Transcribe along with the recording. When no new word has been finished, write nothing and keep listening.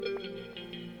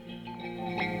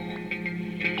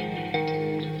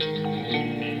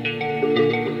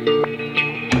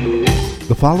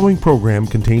The following program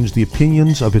contains the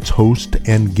opinions of its host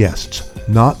and guests,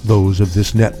 not those of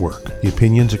this network. The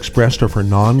opinions expressed are for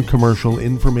non-commercial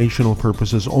informational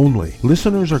purposes only.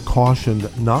 Listeners are cautioned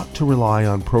not to rely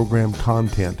on program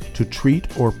content to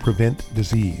treat or prevent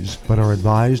disease, but are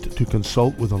advised to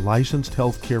consult with a licensed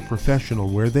healthcare professional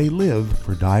where they live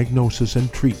for diagnosis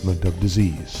and treatment of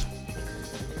disease.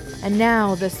 And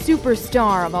now, the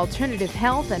superstar of alternative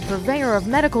health and purveyor of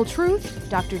medical truth,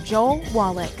 Dr. Joel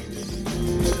Wallach.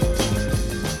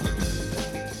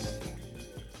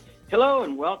 Hello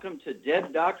and welcome to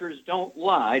Dead Doctors Don't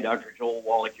Lie. Dr. Joel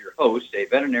Wallach, your host, a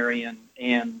veterinarian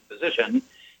and physician.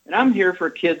 And I'm here for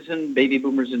kids and baby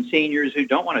boomers and seniors who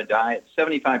don't want to die at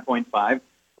 75.5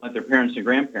 like their parents and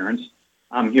grandparents.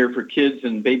 I'm here for kids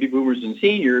and baby boomers and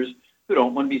seniors who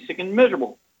don't want to be sick and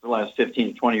miserable for the last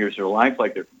 15 to 20 years of their life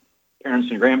like their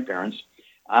parents and grandparents.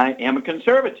 I am a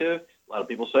conservative. A lot of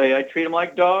people say I treat them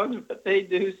like dogs, but they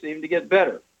do seem to get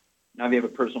better. Now, if you have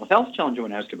a personal health challenge you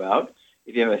want to ask about,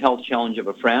 if you have a health challenge of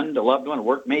a friend, a loved one, a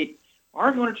workmate, or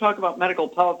if you want to talk about medical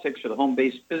politics or the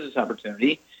home-based business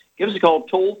opportunity, give us a call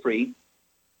toll-free,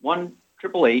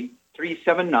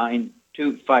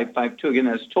 1-888-379-2552. Again,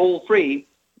 that's toll-free,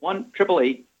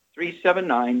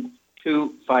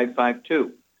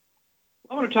 1-888-379-2552.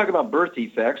 I want to talk about birth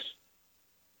defects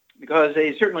because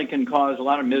they certainly can cause a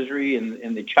lot of misery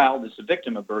in the child that's a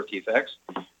victim of birth defects.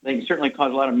 They can certainly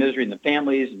cause a lot of misery in the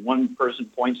families, and one person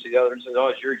points to the other and says, oh,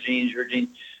 it's your genes,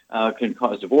 can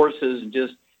cause divorces, and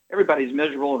just everybody's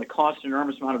miserable, and it costs an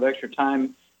enormous amount of extra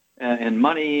time and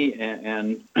money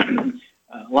and a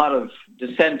lot of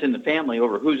dissent in the family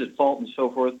over who's at fault and so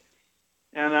forth.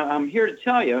 And I'm here to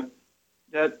tell you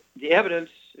that the evidence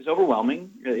is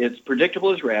overwhelming. It's predictable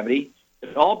as gravity.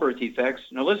 All birth defects,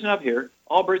 now listen up here,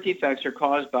 all birth defects are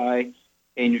caused by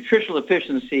a nutritional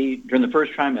deficiency during the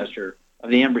first trimester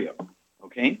of the embryo,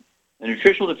 okay? A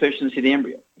nutritional deficiency of the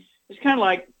embryo. It's kind of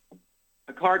like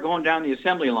a car going down the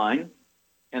assembly line,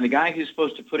 and the guy who's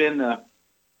supposed to put in the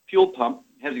fuel pump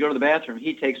has to go to the bathroom.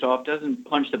 He takes off, doesn't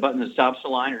punch the button that stops the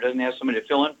line, or doesn't have somebody to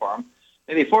fill in for him.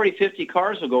 Maybe 40, 50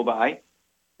 cars will go by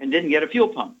and didn't get a fuel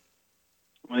pump.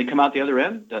 When they come out the other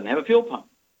end, doesn't have a fuel pump.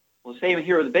 Well, same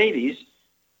here with the babies.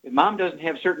 If mom doesn't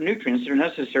have certain nutrients that are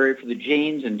necessary for the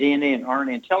genes and DNA and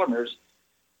RNA and telomeres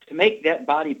to make that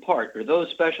body part, or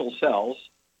those special cells,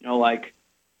 like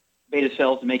beta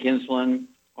cells to make insulin,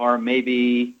 or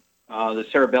maybe the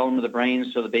cerebellum of the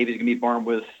brain, so the baby's going to be born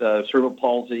with cerebral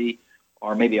palsy,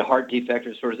 or maybe a heart defect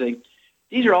or sort of thing.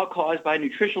 These are all caused by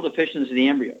nutritional deficiency of the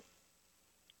embryo.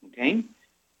 Okay?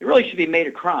 It really should be made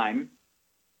a crime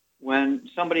when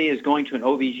somebody is going to an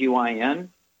OBGYN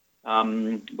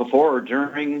before or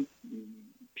during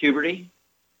puberty.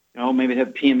 Maybe they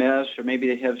have PMS, or maybe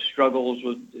they have struggles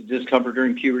with discomfort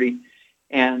during puberty,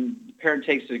 and the parent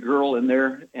takes the girl in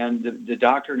there, and the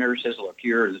doctor nurse says, look,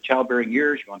 you're in the childbearing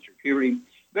years, you're going through puberty, you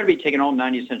better be taking all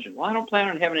 90 essential. Well, I don't plan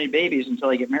on having any babies until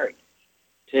I get married.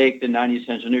 Take the 90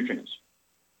 essential nutrients.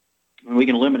 And we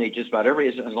can eliminate just about every,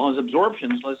 as long as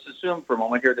absorptions, let's assume for a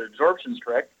moment here that absorption is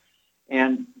correct,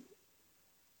 and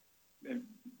the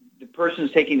person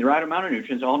is taking the right amount of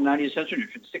nutrients, all 90 essential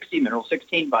nutrients, 60 minerals,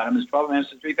 16 vitamins, 12 amino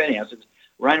acids, 3 fatty acids,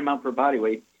 right amount per body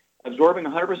weight, absorbing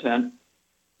 100%,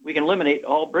 we can eliminate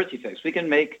all birth defects. We can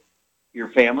make your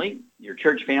family, your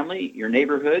church family, your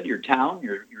neighborhood, your town,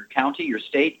 your county, your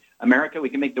state, America, we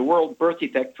can make the world birth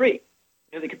defect free.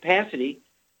 We have the capacity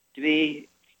to be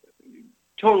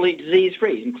totally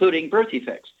disease-free, including birth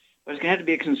defects. But it's going to have to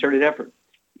be a concerted effort.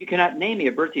 You cannot name me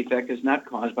a birth defect that's not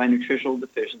caused by nutritional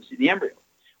deficiency of the embryo.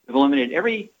 We've eliminated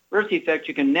every birth defect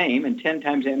you can name, and 10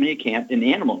 times that many you can't in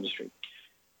the animal industry.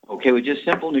 Okay, with just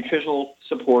simple nutritional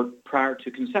support prior to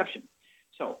conception.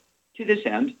 So, to this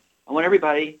end, I want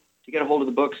everybody to get a hold of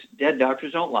the books Dead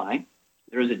Doctors Don't Lie.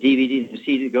 There is a DVD and a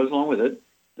CD that goes along with it.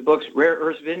 The books Rare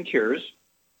Earths Vin Cures,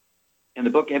 and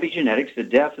the book Epigenetics, The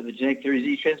Death of the Genetic Theory of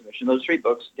Disease Transmission. Those 3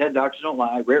 books, Dead Doctors Don't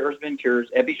Lie, Rare Earths Vin Cures,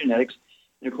 Epigenetics,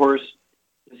 and of course,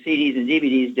 the CDs and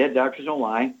DVDs, Dead Doctors Don't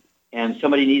Lie, and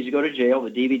Somebody Needs to Go to Jail, the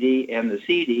DVD and the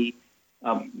CD,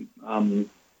 Public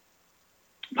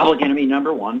Enemy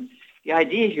 #1. The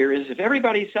idea here is if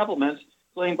everybody supplements,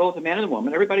 including both the man and the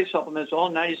woman, everybody supplements all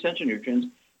 90 essential nutrients,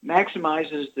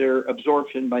 maximizes their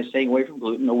absorption by staying away from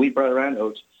gluten, no wheat, bread, and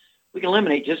oats, we can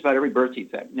eliminate just about every birth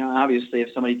defect. Now, obviously,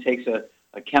 if somebody takes a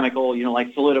chemical,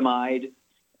 like thalidomide,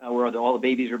 where all the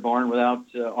babies are born without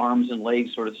arms and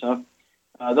legs sort of stuff,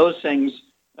 those things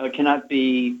cannot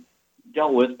be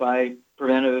dealt with by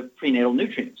preventive prenatal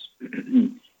nutrients.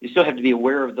 You still have to be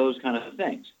aware of those kind of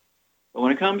things. But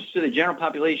when it comes to the general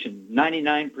population,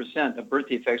 99% of birth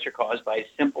defects are caused by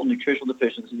simple nutritional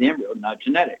deficiency in the embryo, not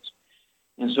genetics.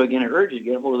 And so, again, I urge you to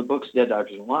get a hold of the books, Dead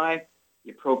Doctors Don't Lie,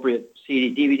 the appropriate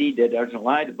CD, DVD, Dead Doctors Don't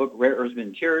Lie, the book, Rare Earths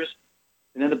and Cures,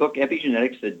 and then the book,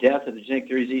 Epigenetics, The Death of the Genetic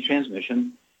Theory of Disease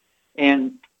Transmission,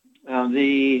 and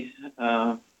the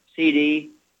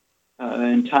CD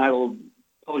entitled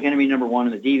Public Enemy Number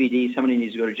 1, and the DVD, Somebody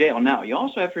Needs to Go to Jail. Now, you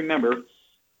also have to remember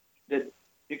that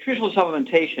nutritional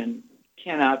supplementation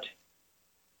cannot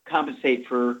compensate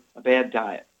for a bad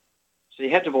diet. So you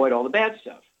have to avoid all the bad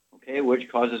stuff, okay, which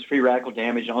causes free radical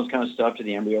damage and all this kind of stuff to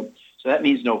the embryo. So that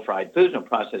means no fried foods, no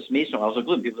processed meats, no also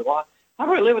gluten. People say, well, how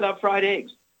do I live without fried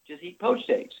eggs? Just eat poached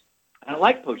eggs. I don't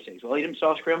like poached eggs. Well, eat them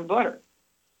soft scrambled butter.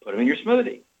 Put them in your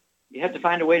smoothie. You have to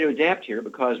find a way to adapt here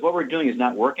because what we're doing is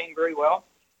not working very well.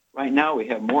 Right now, we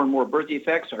have more and more birth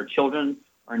defects. Our children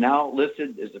are now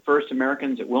listed as the first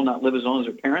Americans that will not live as long as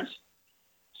their parents.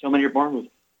 So many are born with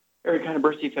every kind of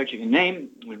birth defect you can name.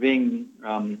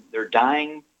 They're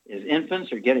dying as infants.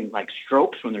 They're getting like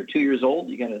strokes when they're 2 years old.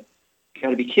 You gotta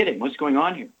be kidding. What's going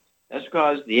on here? That's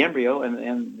because the embryo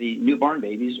and the newborn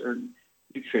babies are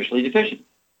nutritionally deficient.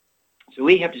 So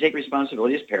we have to take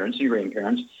responsibility as parents and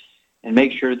grandparents and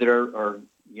make sure that our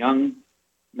young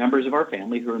members of our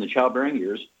family who are in the childbearing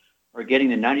years are getting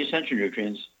the 90 essential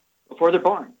nutrients before they're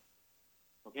born.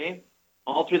 Okay?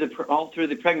 All through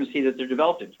the pregnancy that they're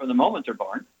developing, from the moment they're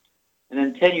born, and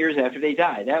then 10 years after they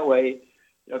die. That way,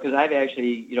 because I've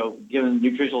actually, given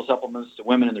nutritional supplements to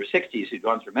women in their 60s who'd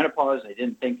gone through menopause, and they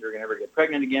didn't think they were going to ever get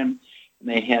pregnant again, and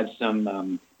they had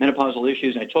some menopausal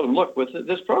issues, and I told them, look, with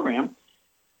this program,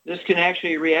 this can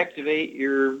actually reactivate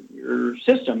your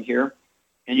system here,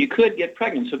 and you could get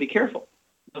pregnant, so be careful.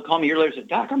 They'll call me a year later and say,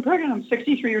 Doc, I'm pregnant, I'm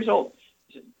 63 years old.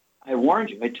 I said, I warned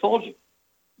you, I told you.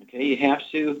 Okay, you have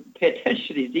to pay attention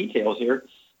to these details here,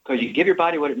 because you give your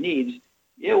body what it needs,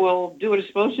 it will do what it's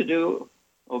supposed to do,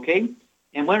 okay?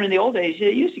 And women in the old days,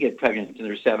 they used to get pregnant in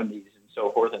their 70s and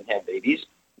so forth and have babies,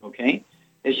 okay?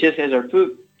 It's just as our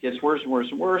food gets worse and worse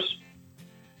and worse,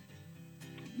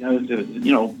 women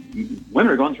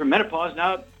are going through menopause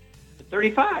now at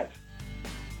 35.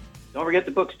 Don't forget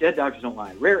the books, Dead Doctors Don't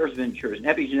Lie, Rare Earths and Cures, and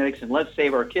Epigenetics, and Let's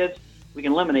Save Our Kids. We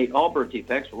can eliminate all birth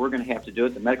defects, but we're going to have to do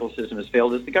it. The medical system has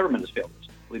failed us. The government has failed us.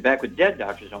 We'll be back with Dead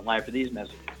Doctors Don't Lie for these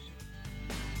messages.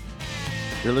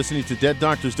 You're listening to Dead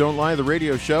Doctors Don't Lie, the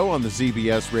radio show on the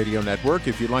ZBS Radio Network.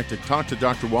 If you'd like to talk to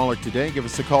Dr. Wallach today, give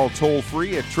us a call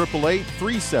toll-free at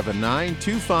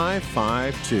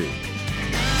 888-379-2552.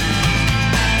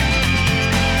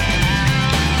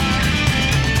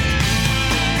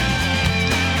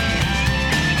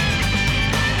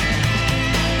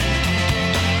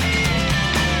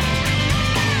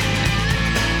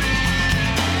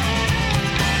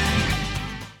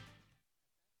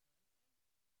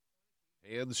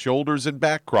 Hands, shoulders, and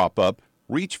back crop up,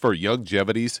 reach for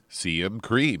Youngevity's CM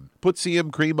Cream. Put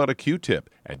CM Cream on a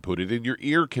Q-tip and put it in your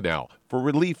ear canal for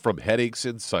relief from headaches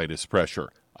and sinus pressure.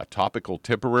 A topical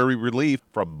temporary relief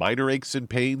from minor aches and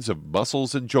pains of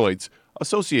muscles and joints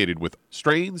associated with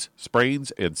strains, sprains,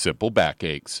 and simple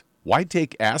backaches. Why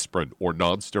take aspirin or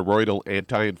non-steroidal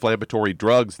anti-inflammatory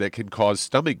drugs that can cause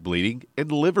stomach bleeding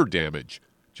and liver damage?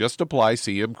 Just apply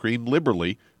CM Cream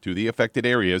liberally to the affected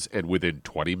areas, and within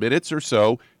 20 minutes or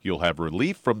so, you'll have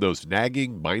relief from those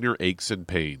nagging minor aches and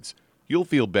pains. You'll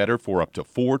feel better for up to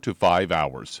 4 to 5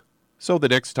 hours. So the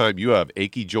next time you have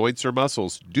achy joints or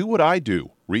muscles, do what I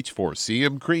do. Reach for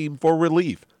CM Cream for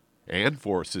relief. And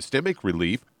for systemic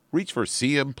relief, reach for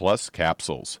CM Plus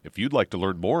capsules. If you'd like to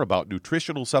learn more about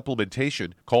nutritional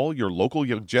supplementation, call your local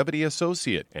Youngevity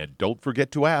associate, and don't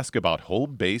forget to ask about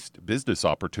home-based business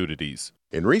opportunities.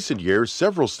 In recent years,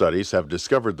 several studies have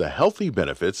discovered the healthy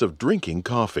benefits of drinking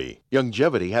coffee.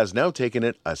 Youngevity has now taken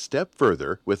it a step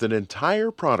further with an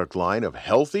entire product line of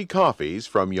healthy coffees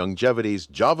from Youngevity's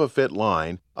JavaFit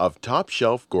line of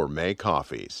top-shelf gourmet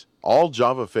coffees. All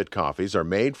JavaFit coffees are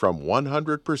made from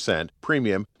 100%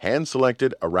 premium,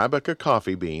 hand-selected Arabica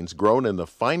coffee beans grown in the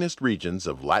finest regions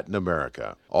of Latin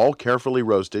America, all carefully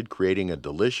roasted, creating a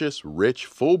delicious, rich,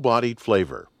 full-bodied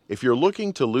flavor. If you're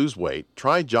looking to lose weight,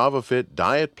 try JavaFit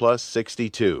Diet Plus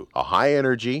 62, a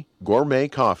high-energy, gourmet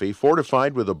coffee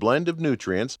fortified with a blend of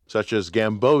nutrients such as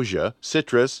gambosia,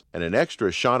 citrus, and an extra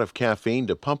shot of caffeine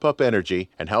to pump up energy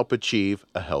and help achieve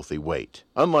a healthy weight.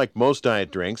 Unlike most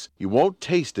diet drinks, you won't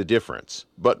taste a difference.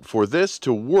 But for this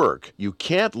to work, you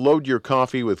can't load your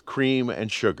coffee with cream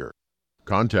and sugar.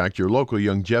 Contact your local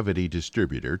Youngevity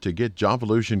distributor to get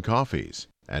Javalution coffees.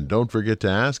 And don't forget to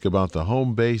ask about the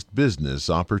home-based business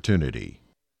opportunity.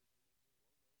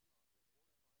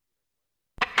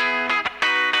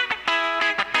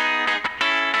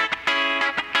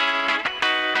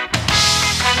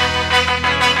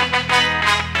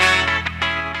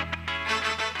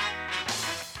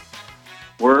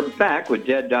 back with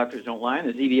Dead Doctors Don't Lie on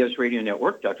the ZBS Radio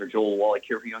Network. Dr. Joel Wallach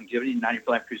here for Youngevity 90 for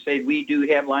Life Crusade. We do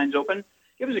have lines open.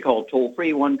 Give us a call,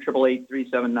 toll-free,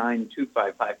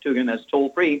 1-888-379-2552. Again, that's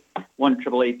toll-free,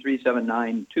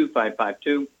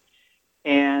 1-888-379-2552.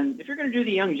 And if you're going to do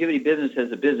the Youngevity business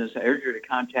as a business, I urge you to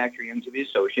contact your Youngevity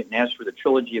associate and ask for the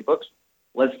trilogy of books,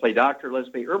 Let's Play Doctor, Let's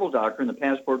Play Herbal Doctor, and the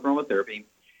Passport Aromatherapy,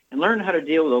 and learn how to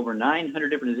deal with over 900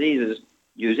 different diseases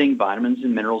using vitamins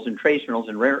and minerals and trace minerals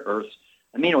and rare earths,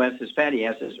 amino acids, fatty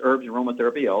acids, herbs, and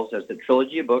aromatherapy oils. That's the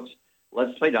trilogy of books,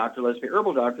 Let's Play Doctor, Let's Play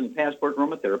Herbal Doctor, and the Passport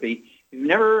Aromatherapy. If you've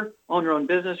never owned your own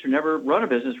business or never run a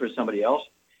business for somebody else,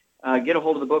 get a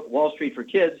hold of the book, Wall Street for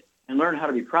Kids, and learn how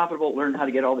to be profitable, learn how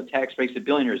to get all the tax breaks that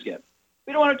billionaires get.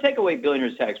 We don't want to take away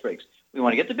billionaires' tax breaks. We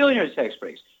want to get the billionaires' tax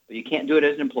breaks, but you can't do it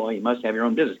as an employee. You must have your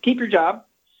own business. Keep your job,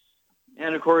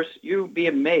 and, of course, you'll be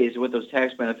amazed at what those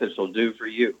tax benefits will do for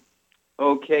you.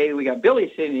 Okay, we got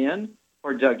Billy sitting in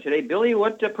for Doug today. Billy,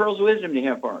 what pearls of wisdom do you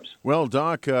have for us? Well,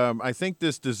 Doc, I think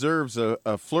this deserves a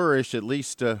flourish, at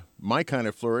least my kind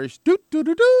of flourish.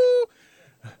 Do-do-do-do!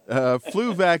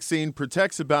 Flu vaccine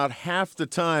protects about half the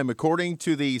time, according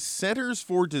to the Centers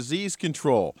for Disease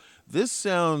Control. This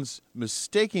sounds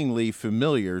mistakenly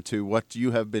familiar to what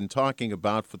you have been talking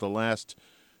about for the last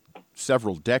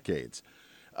several decades.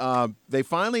 They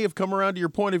finally have come around to your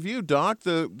point of view, Doc.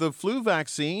 The flu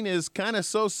vaccine is kind of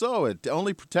so-so. It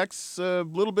only protects a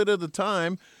little bit of the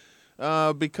time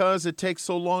because it takes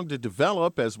so long to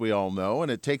develop, as we all know, and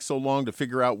it takes so long to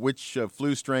figure out which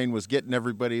flu strain was getting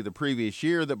everybody the previous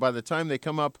year that by the time they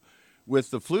come up with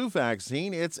the flu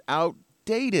vaccine, it's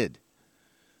outdated.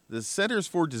 The Centers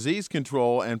for Disease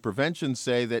Control and Prevention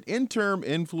say that interim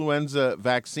influenza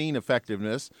vaccine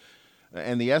effectiveness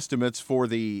and the estimates for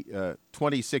the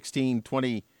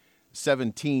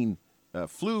 2016-2017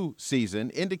 flu season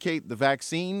indicate the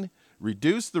vaccine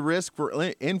reduced the risk for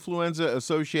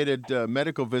influenza-associated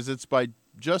medical visits by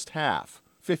just half,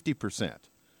 50%.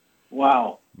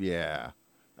 Wow. Yeah.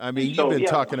 I mean, you've been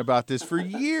talking about this for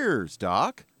years,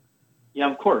 Doc. Yeah,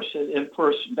 of course. Of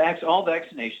course, all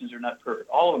vaccinations are not perfect.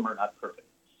 All of them are not perfect.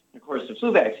 And of course, the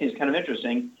flu vaccine is kind of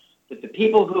interesting that the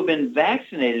people who have been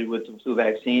vaccinated with the flu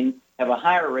vaccine have a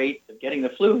higher rate of getting the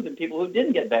flu than people who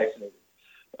didn't get vaccinated.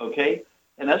 Okay?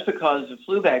 And that's because the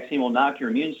flu vaccine will knock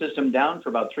your immune system down for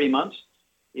about 3 months.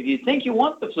 If you think you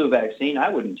want the flu vaccine, I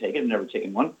wouldn't take it. I've never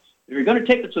taken one. If you're going to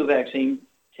take the flu vaccine,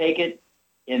 take it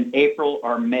in April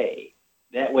or May.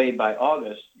 That way, by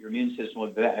August, your immune system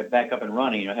will be back up and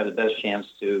running. You'll have the best chance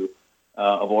to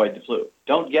avoid the flu.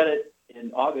 Don't get it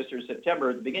in August or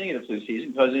September at the beginning of the flu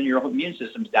season because then your immune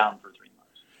system's down for 3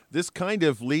 months. This kind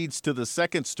of leads to the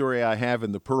second story I have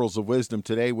in the Pearls of Wisdom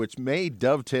today, which may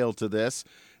dovetail to this.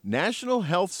 National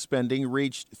health spending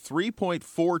reached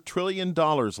 $3.4 trillion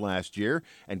last year,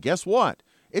 and guess what?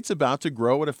 It's about to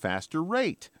grow at a faster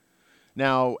rate.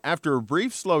 Now, after a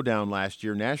brief slowdown last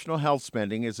year, national health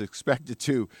spending is expected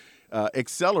to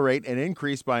accelerate and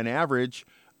increase by an average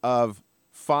of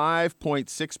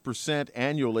 5.6%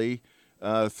 annually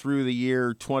through the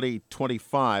year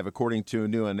 2025, according to a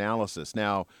new analysis.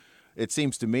 Now, it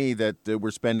seems to me that we're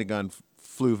spending on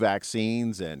flu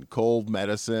vaccines and cold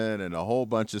medicine and a whole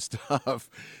bunch of stuff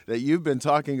that you've been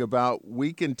talking about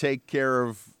we can take care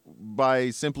of by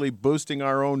simply boosting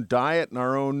our own diet and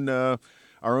our own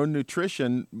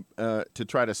nutrition to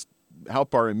try to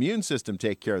help our immune system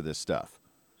take care of this stuff.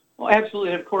 Well,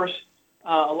 absolutely. And of course,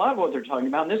 a lot of what they're talking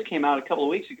about, and this came out a couple of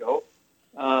weeks ago,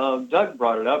 Doug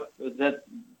brought it up, that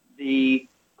the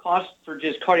cost for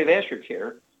just cardiovascular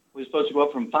care was supposed to go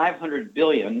up from $500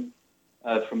 billion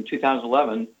from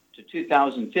 2011 to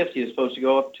 2050 is supposed to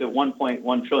go up to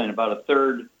 $1.1 trillion. About a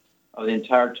third of the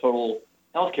entire total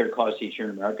healthcare cost each year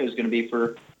in America is going to be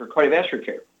for cardiovascular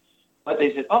care. But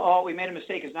they said, we made a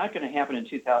mistake. It's not going to happen in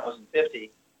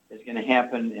 2050. It's going to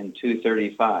happen in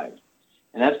 2035.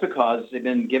 And that's because they've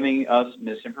been giving us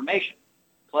misinformation.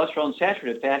 Cholesterol and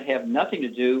saturated fat have nothing to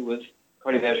do with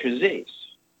cardiovascular disease.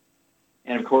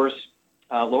 And, of course,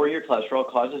 lowering your cholesterol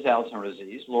causes Alzheimer's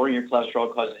disease. Lowering your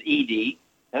cholesterol causes ED.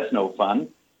 That's no fun.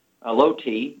 Low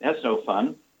T, that's no fun.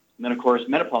 And then, of course,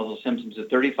 menopausal symptoms at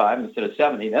 35 instead of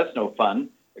 70. That's no fun.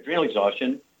 Adrenal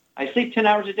exhaustion. I sleep 10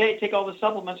 hours a day, take all the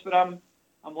supplements, but I'm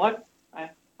what?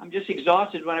 I'm just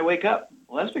exhausted when I wake up.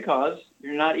 Well, that's because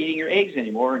you're not eating your eggs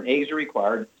anymore, and eggs are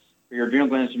required for your adrenal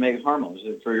glands to make hormones,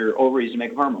 for your ovaries to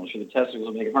make hormones, for the testicles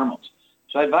to make hormones.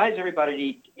 So I advise everybody to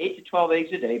eat 8 to 12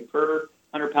 eggs a day per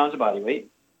 100 pounds of body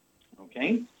weight.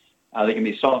 Okay? They can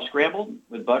be soft scrambled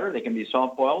with butter. They can be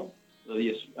soft boiled. They'll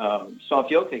use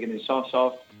soft yolk. They can be soft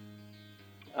poached,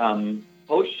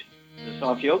 the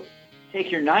soft yolk.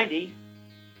 Take your 90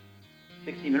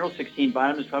 16 minerals, 16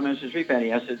 vitamins, 12 minerals, 3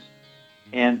 fatty acids,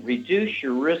 and reduce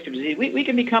your risk of disease. We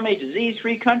can become a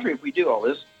disease-free country if we do all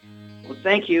this. Well,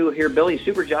 thank you here, Billy.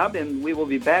 Super job, and we will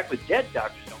be back with Dead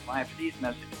Doctors Don't Lie after these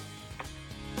messages.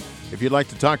 If you'd like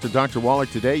to talk to Dr. Wallach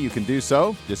today, you can do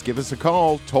so. Just give us a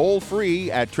call toll-free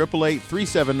at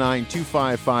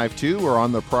 888-379-2552 or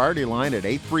on the priority line at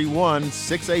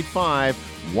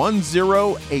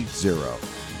 831-685-1080.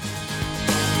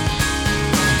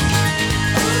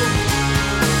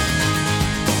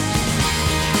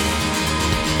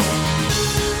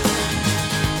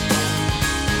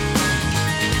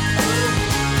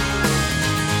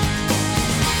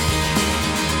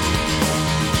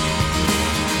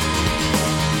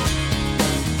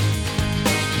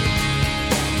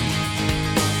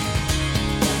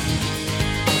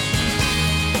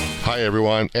 Hi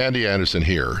everyone, Andy Anderson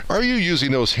here. Are you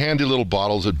using those handy little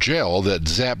bottles of gel that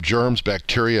zap germs,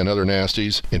 bacteria, and other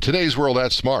nasties? In today's world,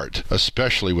 that's smart,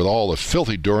 especially with all the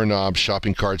filthy doorknobs,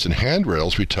 shopping carts, and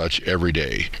handrails we touch every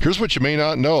day. Here's what you may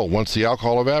not know. Once the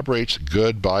alcohol evaporates,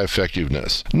 goodbye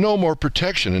effectiveness. No more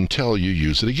protection until you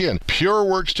use it again.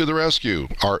 PureWorks to the rescue.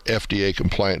 Our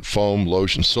FDA-compliant foam,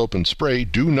 lotion, soap, and spray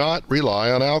do not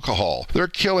rely on alcohol. Their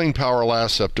killing power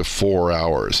lasts up to 4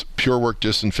 hours. PureWorks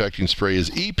disinfecting spray is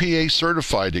EPA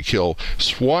certified to kill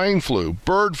swine flu,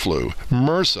 bird flu,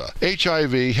 MRSA,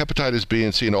 HIV, hepatitis B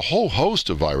and C, and a whole host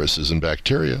of viruses and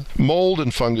bacteria. Mold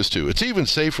and fungus too. It's even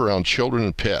safe around children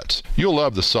and pets. You'll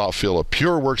love the soft feel of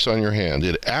PureWorks on your hand.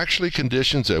 It actually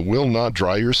conditions and will not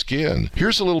dry your skin.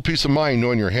 Here's a little peace of mind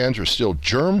knowing your hands are still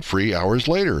germ-free hours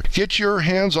later. Get your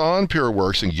hands on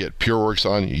PureWorks and get PureWorks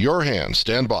on your hands.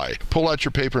 Stand by. Pull out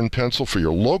your paper and pencil for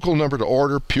your local number to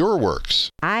order PureWorks.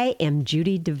 I am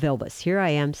Judy DeVilbus. Here I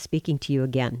am speaking to you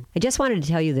again. I just wanted to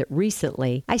tell you that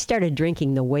recently I started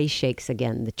drinking the Whey Shakes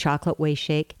again, the chocolate Whey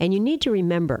Shake. And you need to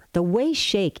remember, the Whey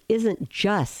Shake isn't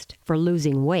just for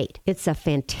losing weight. It's a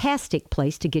fantastic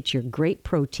place to get your great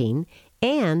protein.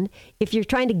 And if you're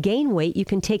trying to gain weight, you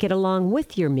can take it along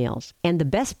with your meals. And the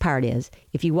best part is,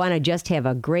 if you want to just have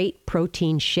a great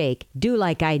protein shake, do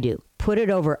like I do. Put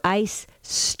it over ice,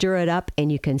 stir it up,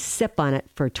 and you can sip on it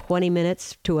for 20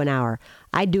 minutes to an hour.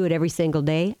 I do it every single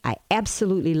day. I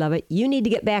absolutely love it. You need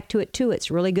to get back to it too. It's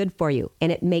really good for you.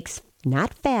 And it makes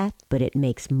not fat, but it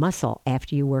makes muscle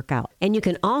after you work out. And you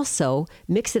can also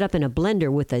mix it up in a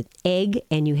blender with an egg,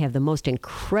 and you have the most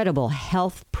incredible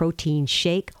health protein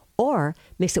shake. Or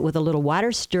mix it with a little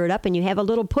water, stir it up, and you have a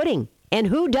little pudding. And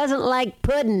who doesn't like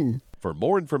pudding? For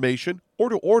more information or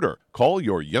to order, call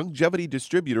your Youngevity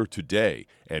distributor today.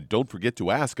 And don't forget to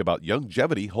ask about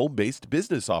Youngevity home-based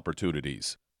business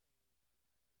opportunities.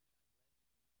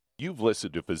 You've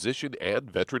listened to physician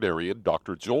and veterinarian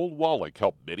Dr. Joel Wallach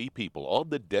help many people on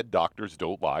the Dead Doctors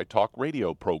Don't Lie talk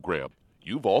radio program.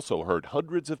 You've also heard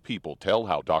hundreds of people tell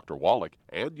how Dr. Wallach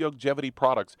and Youngevity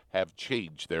products have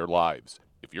changed their lives.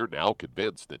 If you're now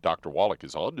convinced that Dr. Wallach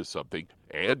is onto something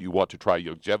and you want to try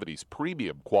Youngevity's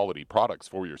premium quality products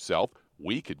for yourself,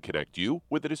 we can connect you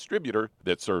with a distributor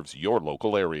that serves your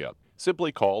local area.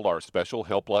 Simply call our special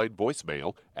helpline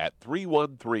voicemail at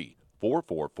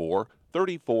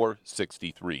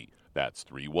 313-444-3463. That's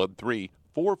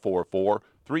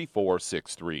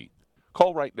 313-444-3463.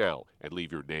 Call right now and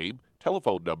leave your name,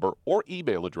 telephone number, or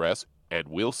email address, and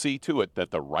we'll see to it that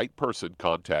the right person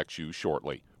contacts you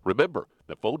shortly. Remember,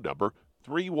 the phone number,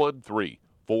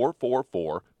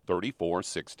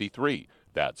 313-444-3463.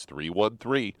 That's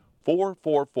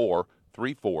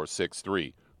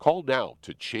 313-444-3463. Call now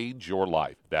to change your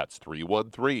life. That's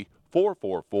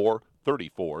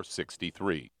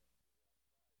 313-444-3463.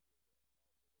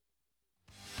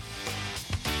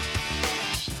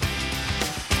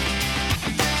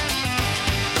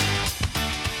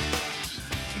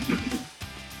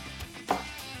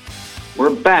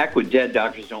 We're back with Dead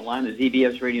Doctors Don't Lie on the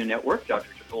ZBS Radio Network. Dr.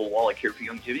 Joel Wallach here for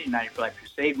Youngevity, 94 Life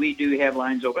Crusade. We do have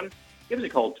lines open. Give us a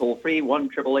call toll-free,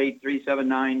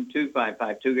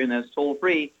 1-888-379-2552. Again, that's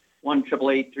toll-free,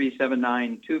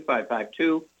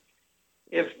 1-888-379-2552.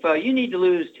 If you need to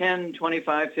lose 10,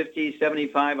 25, 50,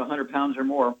 75, 100 pounds or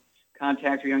more,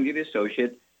 contact your Youngevity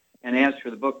associate and ask for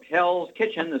the book Hell's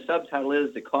Kitchen. The subtitle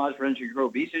is The Cause for Entry Grow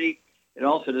Obesity. It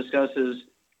also discusses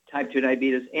type 2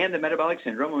 diabetes and the metabolic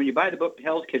syndrome. When you buy the book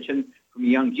Hell's Kitchen from a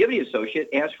Youngevity associate,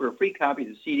 ask for a free copy of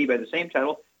the CD by the same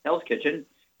title, Hell's Kitchen.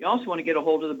 You also want to get a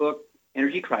hold of the book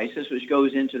Energy Crisis, which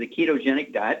goes into the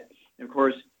ketogenic diet. And, of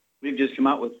course, we've just come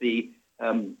out with the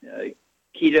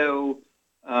keto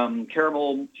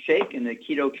caramel shake and the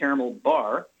keto caramel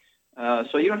bar.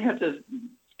 So you don't have to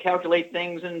calculate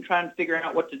things and try and figure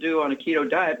out what to do on a keto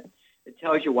diet. It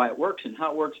tells you why it works and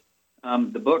how it works.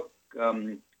 The book,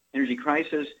 Energy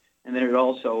Crisis, and then it would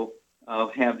also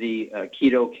have the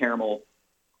keto caramel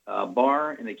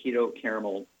bar and the keto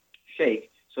caramel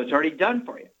shake. So it's already done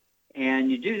for you.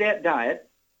 And you do that diet,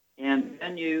 and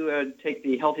then you take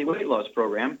the healthy weight loss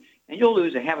program, and you'll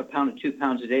lose a half a pound to 2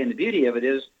 pounds a day. And the beauty of it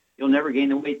is you'll never gain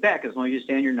the weight back as long as you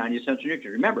stay on your 90 essential nutrients.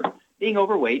 Remember, being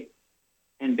overweight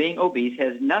and being obese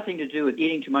has nothing to do with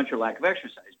eating too much or lack of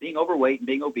exercise. Being overweight and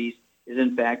being obese is,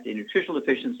 in fact, a nutritional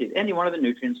deficiency of any one of the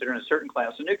nutrients that are in a certain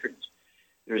class of nutrients.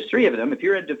 There's 3 of them. If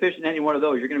you're deficient in any one of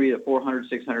those, you're going to be a 400,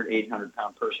 600,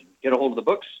 800-pound person. Get a hold of the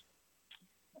books,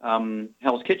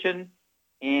 Hell's Kitchen,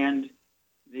 and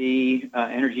the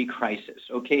Energy Crisis.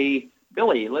 Okay,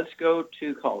 Billy, let's go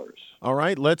to callers. All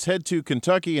right, let's head to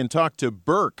Kentucky and talk to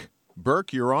Burke.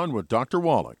 Burke, you're on with Dr.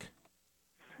 Wallach.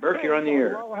 Burke, you're on the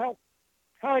air. Well,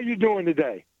 how are you doing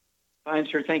today? Fine,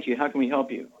 sir. Thank you. How can we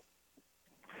help you?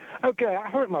 Okay, I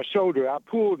hurt my shoulder. I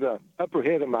pulled the upper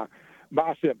head of my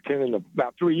bicep tendon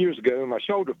about 3 years ago, and my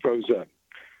shoulder froze up.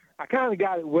 I kind of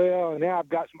got it well, and now I've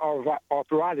got some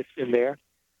arthritis in there.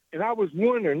 And I was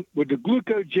wondering, would the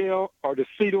glucogel or the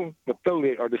acetyl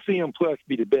methylate or the CM Plus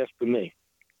be the best for me?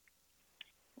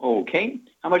 Okay.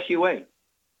 How much do you weigh?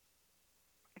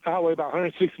 I weigh about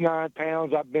 169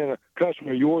 pounds. I've been a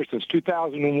customer of yours since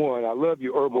 2001. I love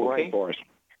your herbal rainforest.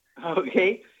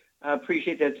 Okay. I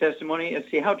appreciate that testimony. Let's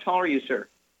see. How tall are you, sir?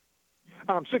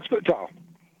 I'm 6 foot tall.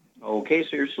 Okay,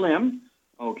 so you're slim.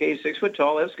 Okay, 6 foot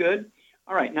tall. That's good.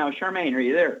 All right. Now, Charmaine, are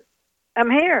you there? I'm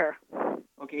here.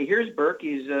 Okay, here's Burke.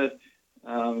 He's a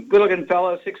good-looking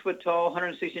fellow, 6 foot tall,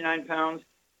 169 pounds,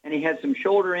 and he had some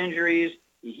shoulder injuries.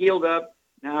 He healed up.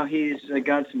 Now he's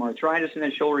got some arthritis in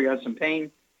that shoulder. He got some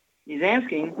pain. He's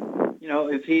asking,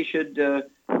 if he should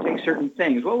take certain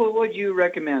things. What would you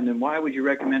recommend, and why would you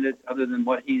recommend it other than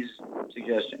what he's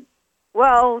suggesting?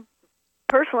 Well,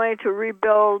 personally, to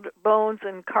rebuild bones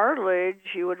and cartilage,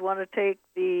 you would want to take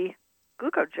the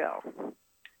glucogel.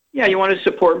 Yeah, you want to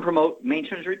support and promote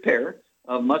maintenance repair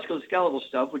of musculoskeletal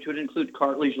stuff, which would include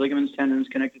cartilage, ligaments, tendons,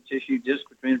 connective tissue, disc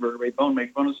between vertebrae, bone,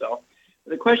 make bone cell.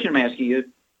 But the question I'm asking you,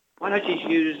 why not just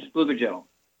use glucogel?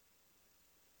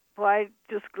 Why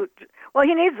just Well,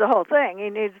 he needs the whole thing. He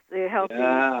needs the healthy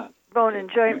bone and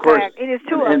joint pack. He needs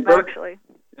 2 of them, actually.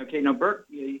 Okay, now, Burke,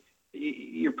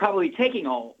 you're probably taking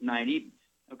all 90,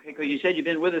 okay, because you said you've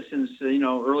been with us since,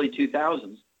 early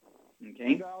 2000s,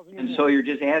 okay? And so you're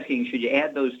just asking, should you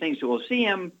add those things? So, well,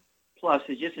 CM Plus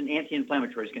is just an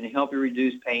anti-inflammatory. It's going to help you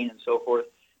reduce pain and so forth,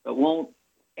 but won't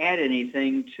add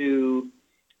anything to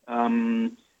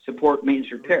support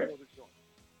maintenance repair.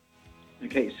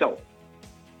 Okay, so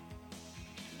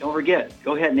don't forget,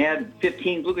 go ahead and add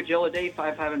 15 glucogel a day,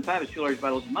 5, 5, and 5 is 2 large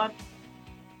bottles a month.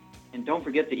 And don't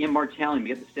forget the immortality,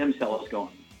 get the stem cells going.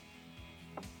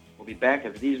 We'll be back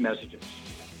after these messages.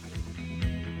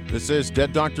 This is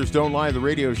Dead Doctors Don't Lie, the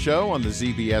radio show on the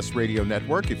ZBS Radio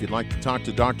Network. If you'd like to talk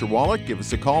to Dr. Wallach, give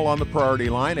us a call on the priority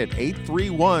line at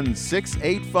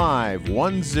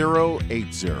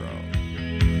 831-685-1080.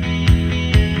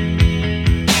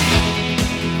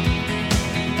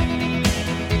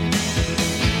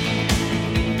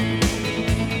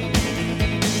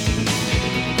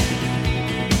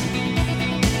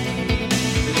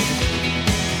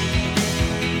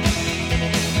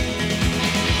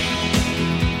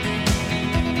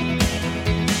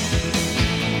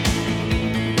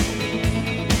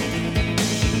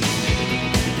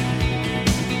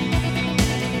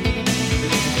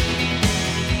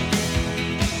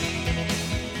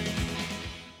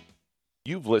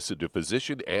 You've listened to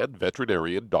physician and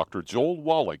veterinarian Dr. Joel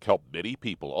Wallach help many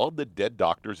people on the Dead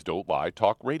Doctors Don't Lie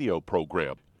talk radio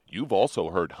program. You've also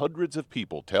heard hundreds of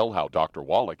people tell how Dr.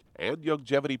 Wallach and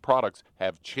Youngevity products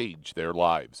have changed their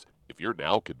lives. If you're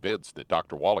now convinced that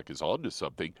Dr. Wallach is onto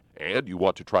something and you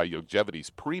want to try Youngevity's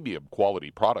premium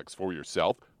quality products for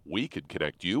yourself, we can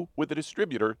connect you with a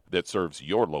distributor that serves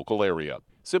your local area.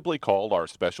 Simply call our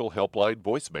special helpline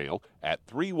voicemail at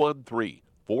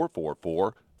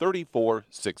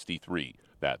 313-444-3463.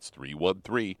 That's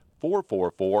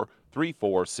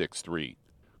 313-444-3463.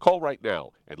 Call right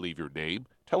now and leave your name,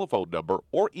 telephone number,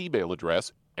 or email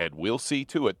address, and we'll see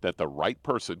to it that the right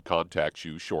person contacts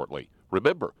you shortly.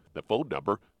 Remember, the phone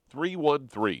number,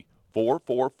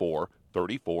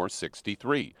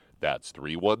 313-444-3463. That's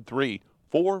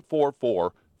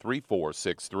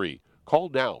 313-444-3463. Call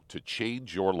now to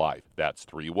change your life. That's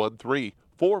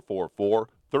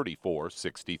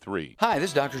 313-444-3463. Hi,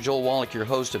 this is Dr. Joel Wallach, your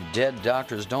host of Dead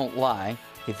Doctors Don't Lie.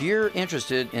 If you're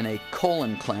interested in a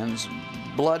colon cleanse,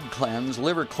 blood cleanse,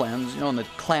 liver cleanse, in the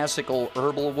classical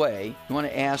herbal way, you want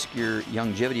to ask your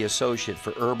Youngevity associate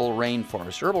for Herbal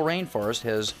Rainforest. Herbal Rainforest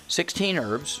has 16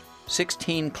 herbs,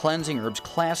 16 cleansing herbs,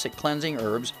 classic cleansing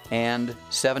herbs, and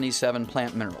 77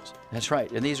 plant minerals. That's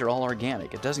right, and these are all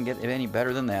organic. It doesn't get any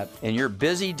better than that. In your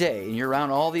busy day, and you're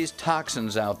around all these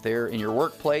toxins out there in your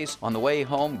workplace, on the way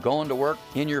home, going to work,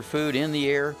 in your food, in the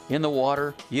air, in the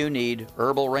water, you need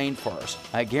Herbal Rainforest.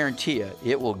 I guarantee you,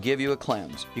 it will give you a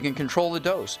cleanse. You can control the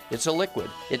dose. It's a liquid.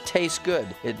 It tastes good.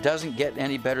 It doesn't get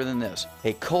any better than this.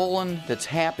 A colon that's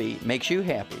happy makes you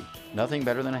happy. Nothing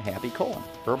better than a happy colon.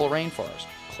 Herbal Rainforest.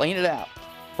 Clean it out.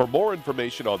 For more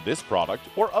information on this product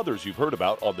or others you've heard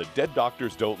about on the Dead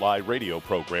Doctors Don't Lie radio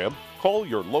program, call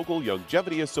your local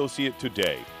Youngevity associate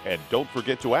today. And don't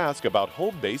forget to ask about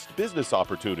home-based business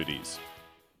opportunities.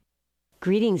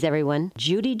 Greetings, everyone.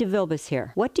 Judy DeVilbus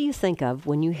here. What do you think of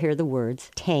when you hear the words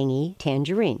tangy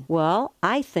tangerine? Well,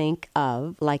 I think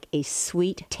of like a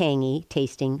sweet, tangy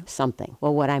tasting something.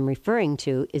 Well, what I'm referring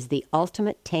to is the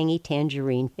Ultimate Tangy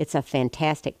Tangerine. It's a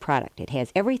fantastic product. It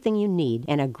has everything you need,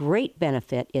 and a great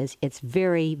benefit is it's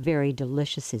very, very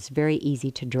delicious. It's very easy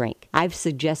to drink. I've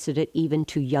suggested it even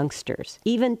to youngsters.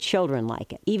 Even children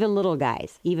like it. Even little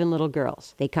guys. Even little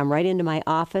girls. They come right into my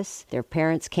office. Their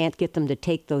parents can't get them to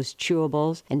take those chewables,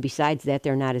 and besides that,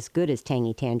 they're not as good as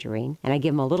Tangy Tangerine. And I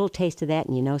give them a little taste of that,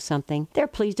 and you know something? They're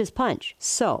pleased as punch.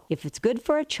 So, if it's good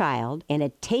for a child and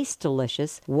it tastes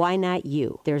delicious, why not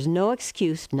you? There's no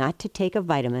excuse not to take a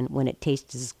vitamin when it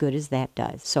tastes as good as that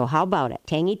does. So how about it?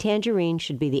 Tangy Tangerine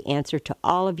should be the answer to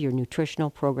all of your nutritional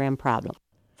program problems.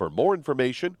 For more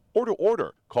information or to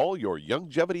order, call your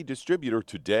Youngevity distributor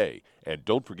today. And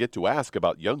don't forget to ask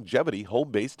about Youngevity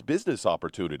home-based business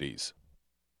opportunities.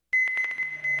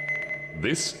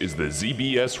 This is the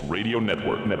ZBS Radio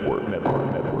Network.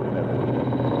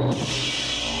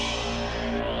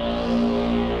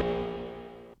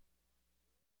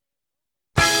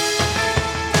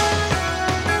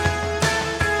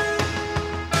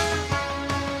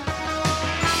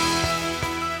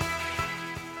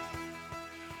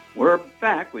 We're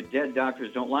back with Dead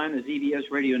Doctors Don't Lie on the ZBS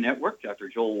Radio Network. Dr.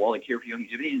 Joel Wallach here for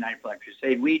Youngevity and Night Black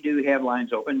Crusade. We do have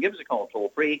lines open. Give us a call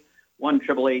toll-free,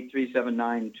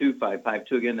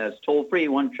 1-888-379-2552. Again, that's toll-free,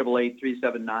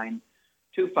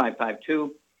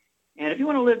 1-888-379-2552. And if you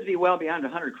want to live to be well beyond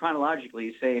 100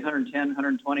 chronologically, say 110,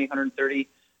 120, 130,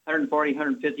 140,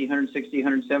 150, 160,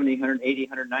 170, 180,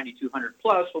 190, 200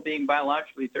 plus, while being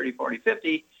biologically 30, 40,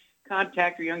 50,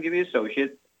 contact your Youngevity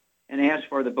associate and ask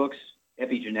for the books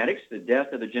Epigenetics, The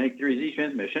Death of the Genetic Theory of Disease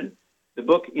Transmission, the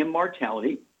book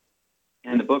Immortality,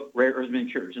 and the book Rare Earths and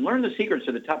Cures, and learn the secrets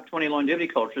of the top 20 longevity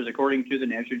cultures according to the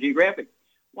National Geographic.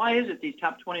 Why is it these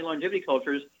top 20 longevity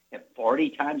cultures have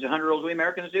 40 times 100-year-olds we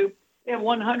Americans do? They have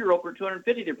 100 over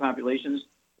 250 their populations.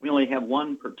 We only have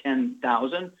 1 per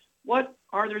 10,000. What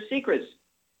are their secrets?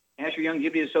 Ask your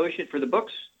Youngevity associate for the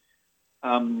books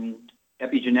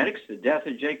Epigenetics, The Death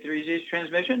of Genetic Theory of Disease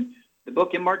Transmission, the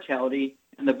book Immortality,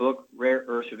 and the book Rare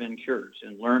Earths and Cures,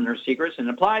 and learn their secrets and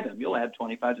apply them. You'll add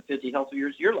 25 to 50 healthy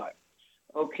years to your life.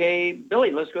 Okay,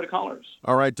 Billy, let's go to callers.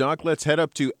 All right, Doc, let's head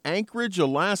up to Anchorage,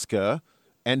 Alaska,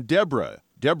 and Deborah.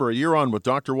 Deborah, you're on with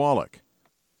Dr. Wallach.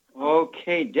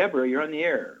 Okay, Deborah, you're on the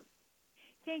air.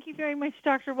 Thank you very much,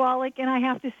 Dr. Wallach. And I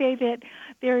have to say that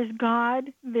there's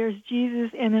God, there's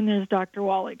Jesus, and then there's Dr.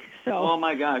 Wallach. So, oh,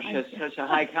 my gosh, that's such a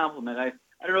high compliment. I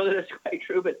don't know that that's quite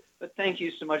true, but thank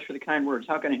you so much for the kind words.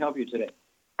 How can I help you today?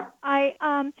 I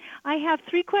have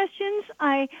 3 questions.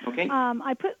 I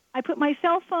put my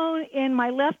cell phone in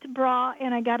my left bra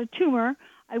and I got a tumor.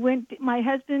 My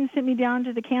husband sent me down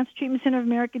to the Cancer Treatment Center of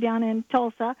America down in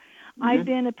Tulsa. Mm-hmm. I've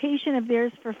been a patient of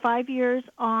theirs for 5 years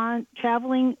on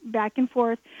traveling back and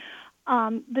forth.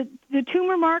 The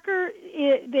tumor marker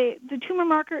the tumor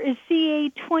marker is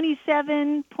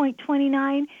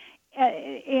CA27.29,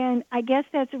 and I guess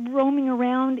that's roaming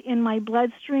around in my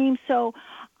bloodstream. So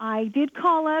I did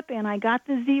call up and I got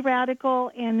the Z radical,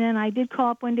 and then I did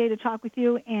call up one day to talk with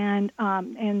you, and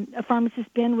a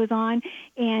pharmacist, Ben, was on,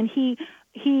 and he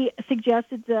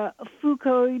suggested the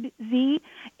Fucoid Z,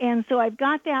 and so I've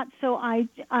got that. So I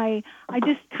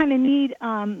just kind of need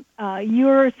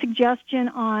your suggestion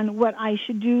on what I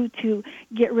should do to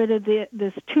get rid of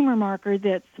this tumor marker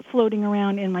that's floating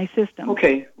around in my system.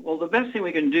 Okay. Well, the best thing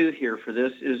we can do here for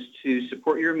this is to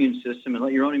support your immune system and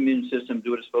let your own immune system do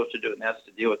what it's supposed to do, and that's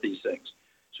to deal with these things.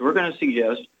 So we're going to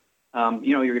suggest,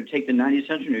 you're going to take the 90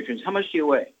 essential nutrients. How much do you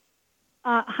weigh?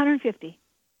 150.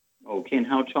 Okay, and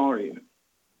how tall are you?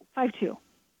 5'2".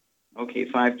 Okay,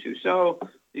 5'2". So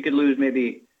you could lose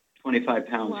maybe 25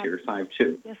 pounds here at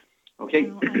 5'2". Yes. Okay.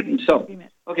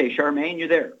 Okay, Charmaine, you're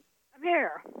there. I'm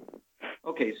here.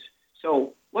 Okay,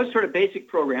 so what sort of basic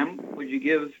program would you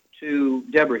give to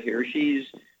Deborah here? She's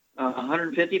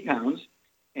 150 pounds,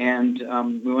 And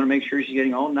we want to make sure she's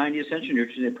getting all 90 essential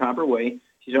nutrients in the proper way.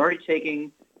 She's already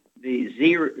taking the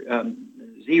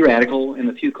Z-Radical and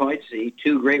the Fucoid C,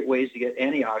 two great ways to get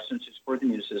antioxidants to support the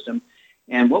immune system.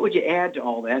 And what would you add to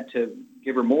all that to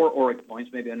give her more ORIC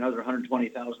points, maybe another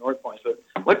 120,000 ORIC points? But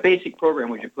what basic program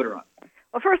would you put her on?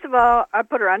 Well, first of all, I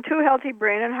put her on 2 healthy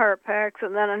brain and heart packs,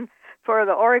 and then for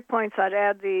the ORIC points, I'd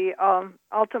add the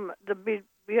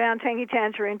Beyond Tangy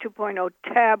Tangerine 2.0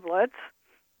 tablets.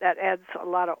 That adds a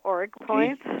lot of ORIC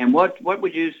points. And what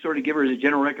would you sort of give her as a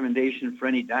general recommendation for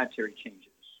any dietary changes?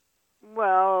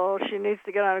 Well, she needs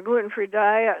to get on a gluten-free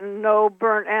diet and no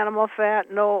burnt animal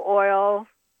fat, no oil,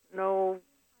 none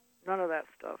of that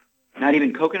stuff. Not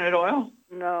even coconut oil?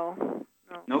 No.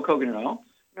 No coconut oil?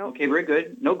 Nope. Okay, very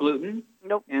good. No gluten?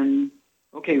 Nope. And,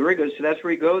 okay, very good. So that's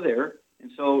where you go there.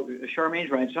 And so Charmaine's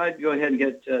right. So I'd go ahead and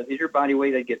get, is your body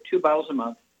weight, I'd get 2 bottles a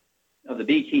month of the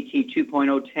BTT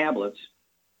 2.0 tablets.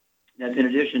 That's in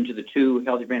addition to the 2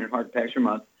 healthy brain and heart packs per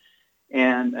month.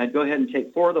 And I'd go ahead and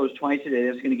take 4 of those twice a day.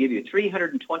 That's going to give you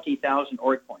 320,000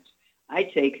 ORIC points. I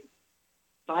take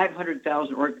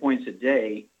 500,000 ORIC points a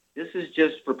day. This is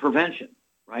just for prevention,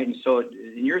 right? And so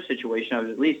in your situation, I would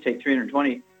at least take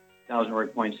 320,000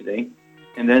 ORIC points a day.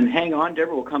 And then hang on,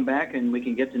 Deborah will come back and we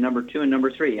can get to number 2 and number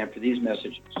 3 after these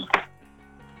messages.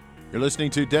 You're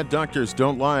listening to Dead Doctors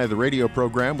Don't Lie, the radio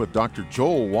program with Dr.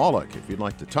 Joel Wallach. If you'd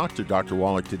like to talk to Dr.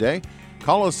 Wallach today,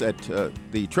 call us at the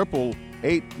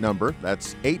 888 number.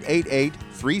 That's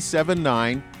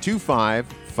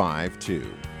 888-379-2552.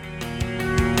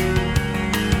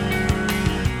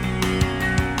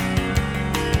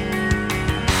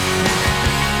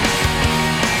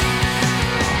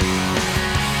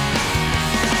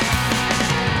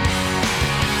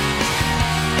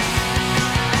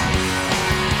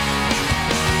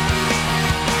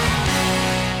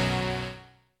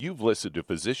 You've listened to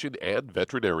physician and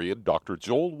veterinarian Dr.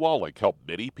 Joel Wallach help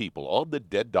many people on the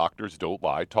Dead Doctors Don't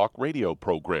Lie talk radio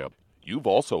program. You've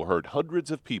also heard hundreds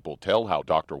of people tell how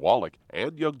Dr. Wallach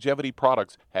and Youngevity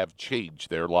products have changed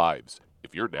their lives.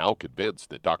 If you're now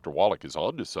convinced that Dr. Wallach is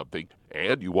onto something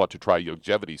and you want to try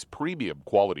Youngevity's premium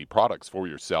quality products for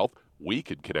yourself, we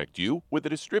can connect you with a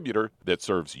distributor that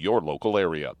serves your local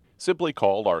area. Simply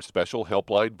call our special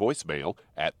helpline voicemail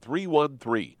at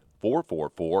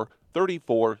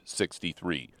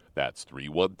 313-444-3463. That's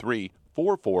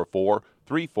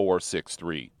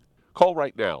 313-444-3463. Call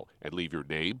right now and leave your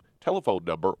name, telephone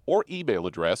number, or email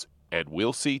address, and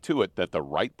we'll see to it that the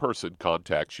right person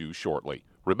contacts you shortly.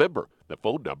 Remember, the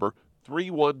phone number,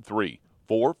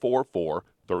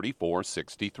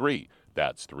 313-444-3463.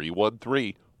 That's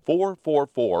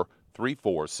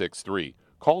 313-444-3463.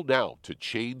 Call now to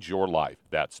change your life.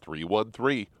 That's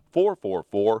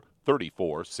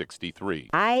 313-444-3463.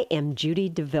 I am Judy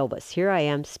DeVilbus. Here I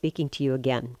am speaking to you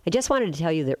again. I just wanted to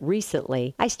tell you that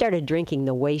recently I started drinking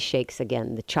the Whey Shakes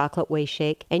again, the chocolate Whey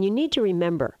Shake. And you need to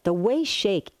remember, the Whey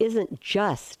Shake isn't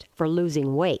just for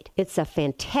losing weight. It's a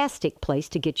fantastic place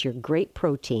to get your great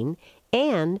protein.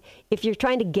 And if you're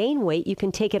trying to gain weight, you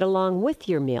can take it along with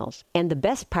your meals. And the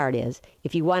best part is,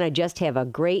 if you want to just have a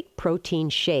great protein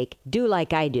shake, do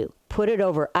like I do. Put it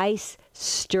over ice,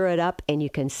 stir it up, and you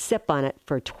can sip on it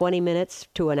for 20 minutes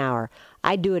to an hour.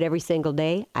 I do it every single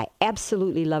day. I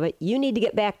absolutely love it. You need to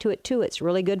get back to it too. It's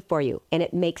really good for you. And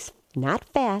it makes not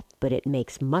fat, but it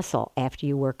makes muscle after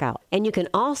you work out. And you can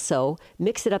also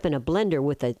mix it up in a blender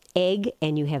with an egg,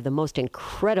 and you have the most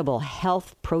incredible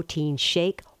health protein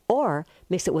shake. Or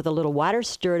mix it with a little water,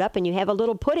 stir it up, and you have a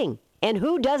little pudding. And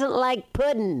who doesn't like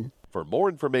pudding? For more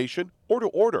information or to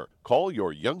order, call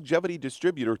your Youngevity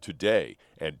distributor today.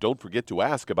 And don't forget to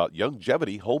ask about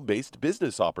Youngevity home-based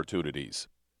business opportunities.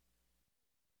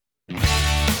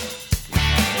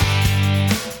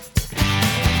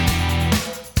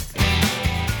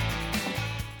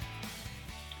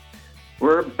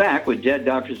 We're back with Dead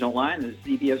Doctors Don't Lie on the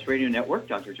CBS Radio Network.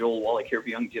 Dr. Joel Wallach here for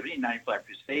Youngevity, 95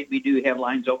 Crusade. We do have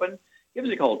lines open. Give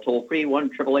us a call, toll-free,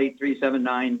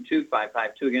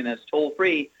 1-888-379-2552. Again, that's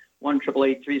toll-free,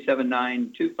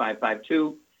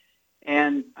 1-888-379-2552.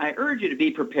 And I urge you to be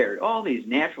prepared. All these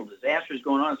natural disasters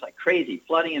going on, it's like crazy.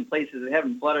 Flooding in places that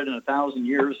haven't flooded in 1,000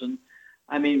 years. And,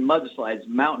 I mean, mudslides,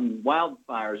 mountain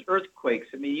wildfires, earthquakes.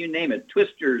 I mean, you name it.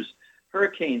 Twisters,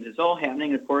 hurricanes. It's all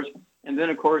happening, of course. And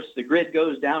then, of course, the grid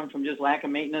goes down from just lack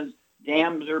of maintenance.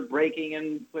 Dams are breaking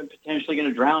and potentially going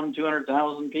to drown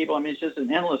 200,000 people. I mean, it's just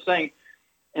an endless thing.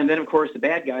 And then, of course, the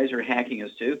bad guys are hacking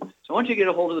us, too. So I want you to get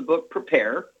a hold of the book,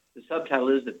 Prepare. The subtitle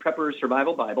is The Prepper's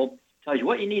Survival Bible. It tells you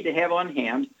what you need to have on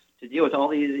hand to deal with all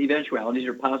these eventualities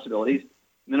or possibilities.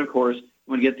 And then, of course, you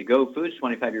want to get the Go Foods,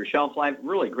 25-year shelf life.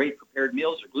 Really great prepared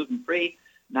meals. They're gluten-free,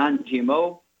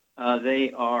 non-GMO.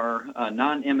 They are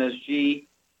non-MSG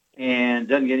and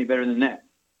doesn't get any better than that.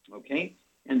 Okay?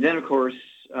 And then, of course,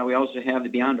 we also have the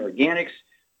Beyond Organics,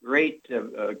 great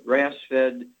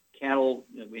grass-fed cattle.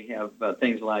 We have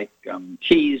things like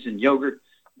cheese and yogurt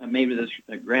made with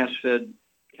this grass-fed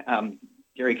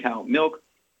dairy cow milk.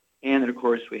 And then, of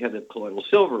course, we have the colloidal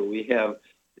silver. We have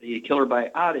the Killer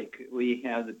Biotic. We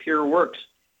have the Pure Works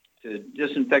to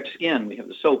disinfect skin. We have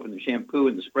the soap and the shampoo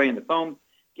and the spray and the foam.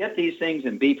 Get these things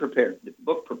and be prepared. The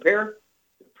book Prepare,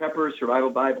 the Prepper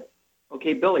Survival Bible.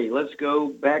 Okay, Billy, let's go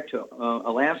back to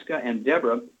Alaska and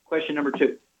Deborah. Question number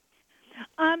 2.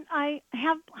 I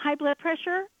have high blood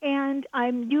pressure, and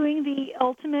I'm doing the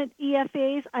ultimate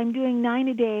EFAs. I'm doing 9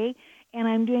 a day, and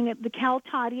I'm doing the Cal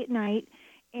Toddy at night.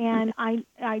 And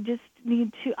I just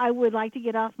need to. I would like to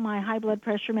get off my high blood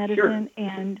pressure medicine. Sure.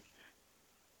 And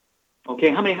okay,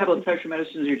 how many high blood pressure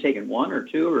medicines are you taking? 1 or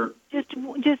 2 or? Just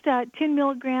 10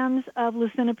 milligrams of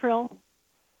lisinopril.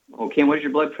 Okay, and what is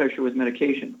your blood pressure with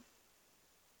medication?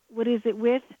 What is it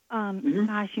with?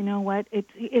 Gosh, you know what?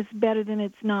 It's better than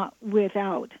it's not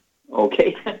without.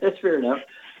 Okay, that's fair enough.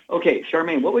 Okay,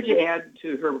 Charmaine, what would you add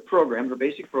to her program, her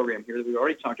basic program here that we've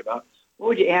already talked about? What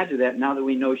would you add to that now that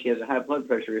we know she has a high blood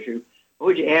pressure issue? What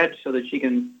would you add so that she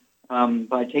can,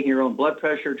 by taking her own blood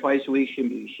pressure twice a week,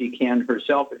 she can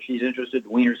herself, if she's interested,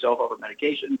 wean herself off of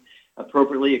medication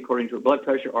appropriately according to her blood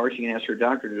pressure, or she can ask her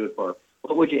doctor to do it for her.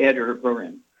 What would you add to her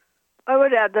program? I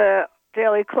would add the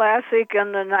Daily Classic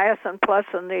and the Niacin Plus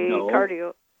and the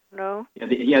Cardio. No?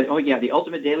 Yeah, the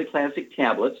Ultimate Daily Classic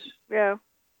tablets. Yeah.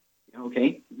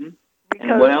 Okay. Mm-hmm.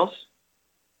 And what else?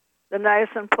 The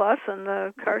Niacin Plus and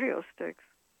the Cardio sticks.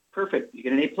 Perfect. You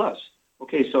get an A+.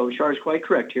 Okay, so Char's quite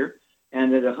correct here.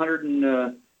 And at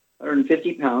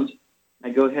 150 pounds,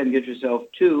 I'd go ahead and get yourself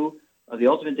 2 of the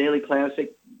Ultimate Daily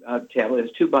Classic tablet.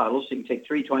 It's 2 bottles, so you can take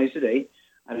 3 twice a day.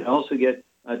 I'd also get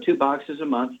 2 boxes a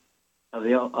month of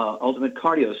the Ultimate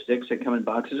Cardio sticks that come in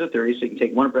boxes of 30, so you can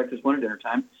take 1 at breakfast, 1 at dinner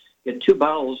time. Get 2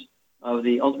 bottles of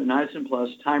the Ultimate Niacin Plus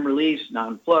time release,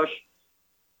 non-flush.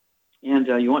 And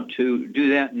you want to do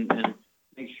that and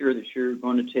make sure that you're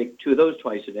going to take 2 of those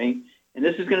twice a day. And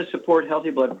this is going to support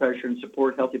healthy blood pressure and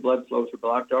support healthy blood flow through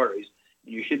blocked arteries.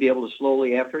 And you should be able to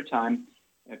slowly, after a time,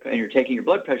 and you're taking your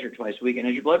blood pressure twice a week. And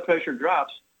as your blood pressure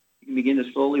drops, you can begin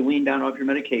to slowly wean down off your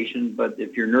medication. But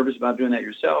if you're nervous about doing that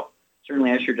yourself, certainly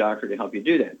ask your doctor to help you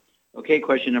do that. Okay,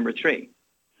 question number 3.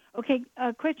 Okay,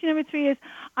 question number 3 is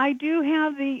I do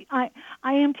have I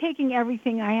am taking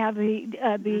everything. I have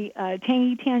the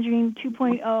Tangy Tangerine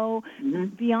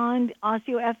 2.0, Beyond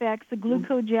OsteoFX, the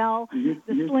Glucogel,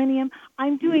 the Selenium.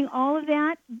 I'm doing all of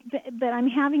that, but I'm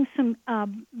having some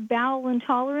bowel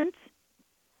intolerance.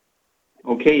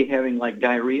 Okay, having like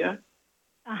diarrhea?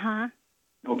 Uh-huh.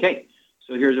 Okay,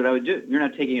 so here's what I would do. You're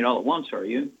not taking it all at once, are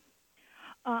you?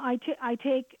 I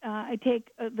take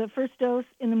the first dose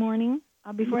in the morning.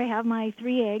 Before I have my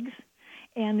 3 eggs,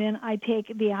 and then I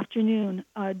take the afternoon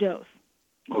dose.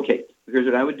 Okay, here's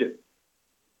what I would do.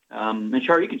 And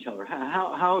Char, you can tell her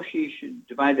how she should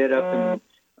divide that up, and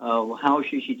how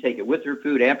she should take it with her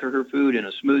food, after her food, in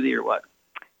a smoothie, or what?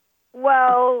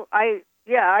 Well, I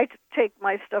take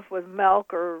my stuff with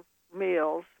milk or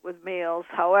meals.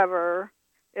 However,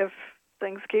 if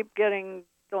things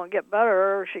don't get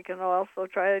better, she can also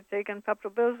try taking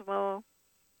Pepto-Bismol.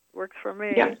 Works for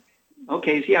me. Yeah.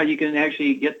 Okay, so yeah, you can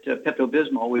actually get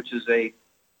Pepto-Bismol, which is a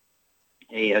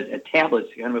tablet.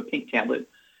 It's kind of a pink tablet,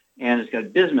 and it's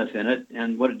got bismuth in it.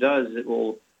 And what it does, it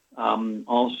will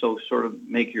also sort of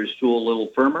make your stool a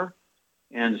little firmer.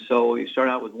 And so you start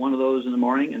out with 1 of those in the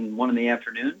morning and 1 in the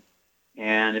afternoon.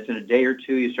 And if in a day or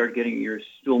 2 you start getting your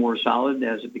stool more solid,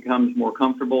 as it becomes more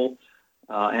comfortable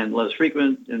and less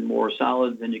frequent and more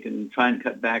solid, then you can try and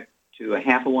cut back to a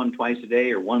half of 1 twice a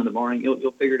day or 1 in the morning.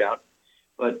 You'll figure it out.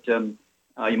 But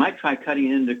you might try cutting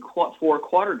it into 4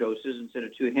 quarter doses instead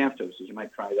of 2 half doses. You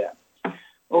might try that.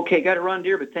 Okay, got to run,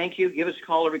 dear, but thank you. Give us a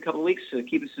call every couple of weeks to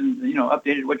keep us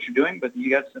updated what you're doing. But you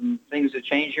got some things to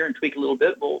change here and tweak a little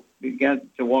bit. We got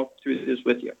to walk through this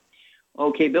with you.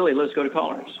 Okay, Billy, let's go to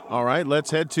callers. All right,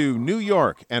 let's head to New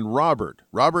York and Robert.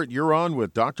 Robert, you're on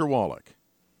with Dr. Wallach.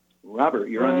 Robert,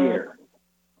 you're on the air.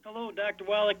 Hello, Dr.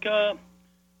 Wallach. I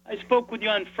spoke with you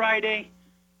on Friday.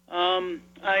 I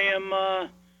am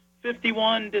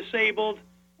 51, disabled,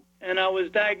 and I was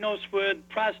diagnosed with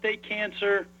prostate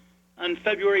cancer on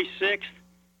February 6th.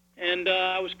 And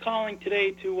I was calling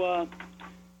today to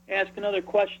ask another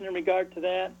question in regard to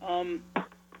that.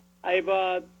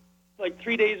 I've,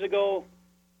 3 days ago,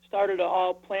 started an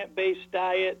all plant-based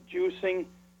diet, juicing,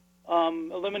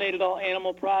 eliminated all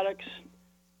animal products.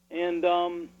 And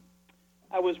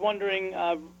I was wondering,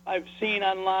 I've seen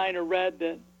online or read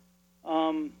that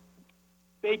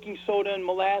baking soda and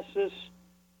molasses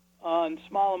in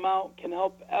small amount can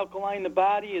help alkaline the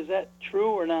body. Is that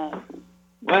true or not?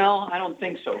 Well, I don't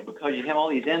think so, because you have all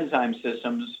these enzyme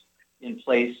systems in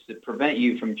place that prevent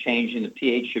you from changing the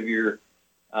pH of your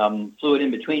fluid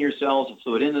in between your cells, the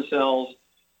fluid in the cells.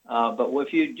 But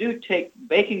if you do take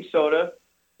baking soda,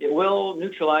 it will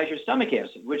neutralize your stomach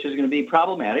acid, which is going to be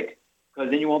problematic, because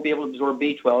then you won't be able to absorb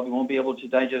B12, you won't be able to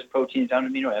digest proteins down to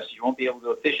amino acids, you won't be able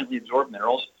to efficiently absorb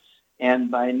minerals. And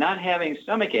by not having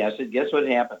stomach acid, guess what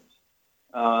happens?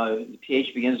 The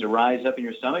pH begins to rise up in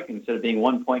your stomach. Instead of being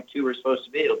 1.2 where it's supposed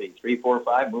to be, it'll be 3, 4,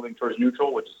 5, moving towards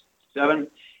neutral, which is 7.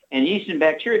 And yeast and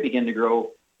bacteria begin to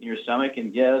grow in your stomach,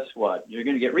 and guess what? You're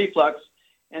going to get reflux,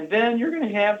 and then you're going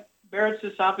to have Barrett's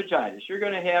esophagitis. You're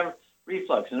going to have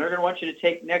reflux, and they're going to want you to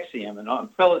take Nexium and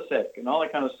Prilosec and all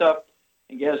that kind of stuff.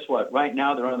 And guess what? Right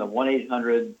now, they're on the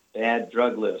 1-800 bad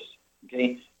drug list.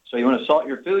 Okay? So you want to salt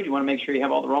your food. You want to make sure you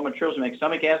have all the raw materials to make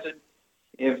stomach acid.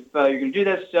 If you're going to do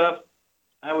that stuff,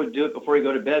 I would do it before you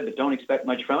go to bed, but don't expect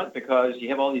much from it, because you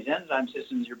have all these enzyme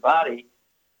systems in your body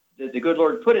that the good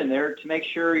Lord put in there to make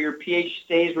sure your pH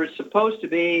stays where it's supposed to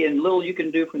be, and little you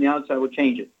can do from the outside will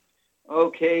change it.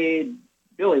 Okay,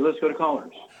 Billy, let's go to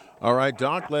callers. All right,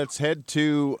 Doc, let's head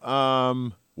to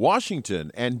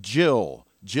Washington and Jill.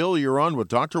 Jill, you're on with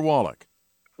Dr. Wallach.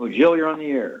 Well, Jill, you're on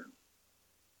the air.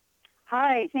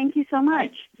 Hi, thank you so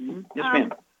much. Mm-hmm. Yes,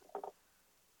 ma'am.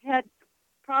 Had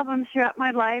problems throughout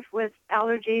my life with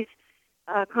allergies,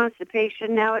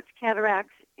 constipation. Now it's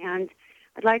cataracts, and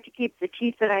I'd like to keep the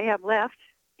teeth that I have left.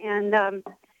 And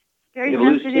very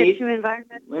sensitive to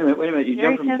environment. Wait a minute. You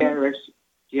jump from cataracts.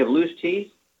 Do you have loose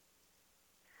teeth?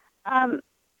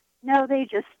 No, they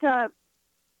just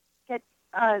get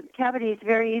cavities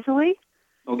very easily.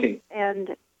 Okay.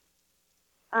 And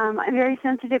I'm very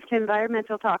sensitive to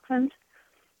environmental toxins.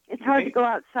 It's hard to go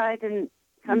outside and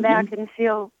come back and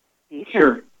feel decent.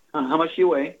 Sure. How much do you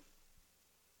weigh?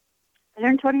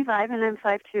 125, and I'm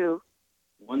 5'2".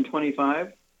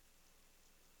 125?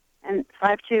 And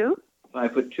 5'2".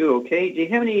 5'2", okay. Do you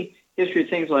have any history of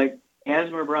things like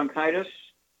asthma or bronchitis?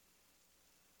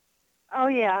 Oh,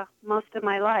 yeah, most of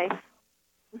my life.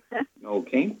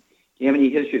 Okay. Do you have any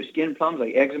history of skin problems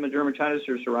like eczema, dermatitis,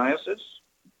 or psoriasis?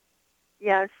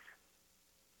 Yes.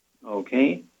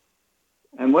 Okay.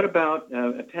 And what about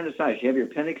appendicitis? Do you have your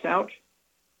appendix out?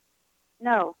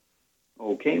 No.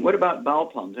 Okay. What about bowel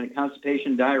problems? Any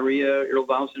constipation, diarrhea, irritable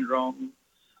bowel syndrome,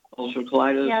 ulcerative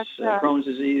colitis, yes, Crohn's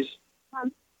disease?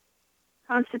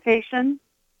 Constipation.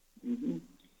 Mm-hmm.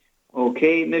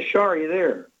 Okay. Ms. Shar, are you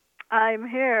there? I'm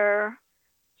here.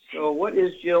 So what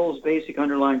is Jill's basic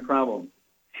underlying problem?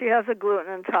 She has a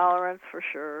gluten intolerance for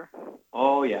sure.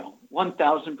 Oh, yeah.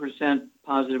 1,000%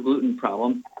 positive gluten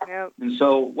problem. Yep. And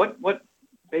so what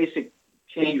basic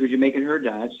change would you make in her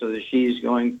diet so that she's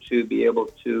going to be able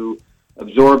to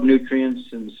absorb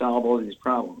nutrients and solve all these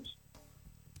problems?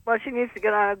 Well, she needs to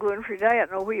get on a gluten-free diet,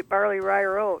 no wheat, barley, rye,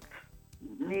 or oats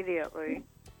immediately.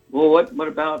 Well, what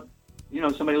about,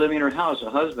 somebody living in her house, a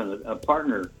husband, a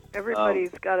partner?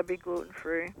 Everybody's got to be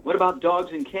gluten-free. What about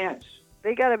dogs and cats?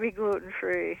 They got to be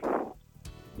gluten-free.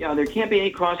 Yeah, there can't be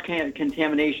any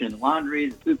cross-contamination in the laundry,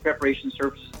 the food preparation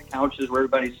surfaces, the couches where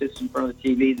everybody sits in front of the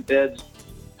TV, the beds.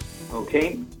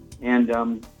 Okay? And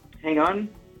hang on.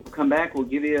 We'll come back. We'll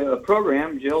give you a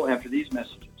program, Jill, after these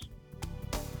messages.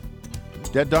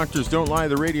 Dead Doctors Don't Lie,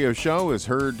 the radio show is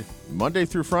heard Monday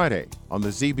through Friday on the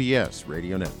ZBS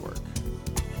Radio Network.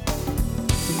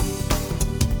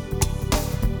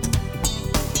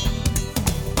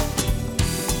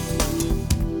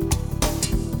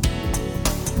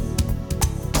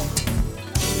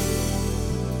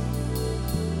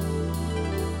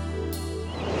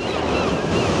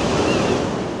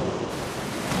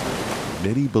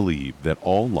 Many believe that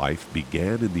all life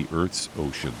began in the Earth's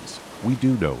oceans. We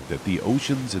do know that the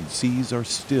oceans and seas are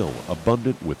still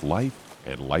abundant with life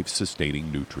and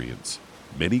life-sustaining nutrients.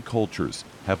 Many cultures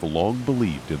have long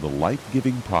believed in the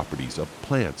life-giving properties of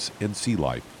plants and sea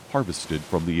life harvested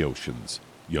from the oceans.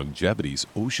 Youngevity's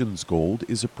Ocean's Gold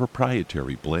is a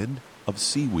proprietary blend of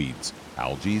seaweeds,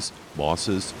 algae,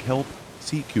 mosses, kelp,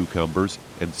 sea cucumbers,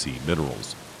 and sea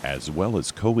minerals, as well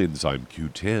as coenzyme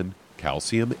Q10,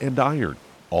 calcium, and iron,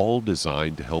 all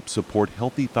designed to help support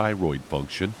healthy thyroid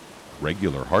function,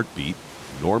 regular heartbeat,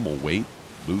 normal weight,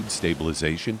 mood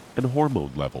stabilization, and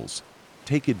hormone levels.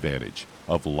 Take advantage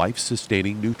of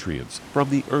life-sustaining nutrients from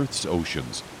the Earth's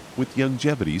oceans with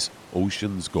Youngevity's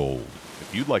Ocean's Gold.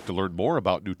 If you'd like to learn more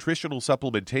about nutritional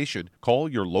supplementation, call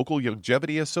your local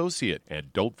Youngevity associate,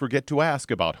 and don't forget to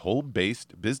ask about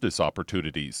home-based business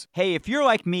opportunities. Hey, if you're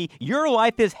like me, your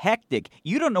life is hectic.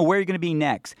 You don't know where you're going to be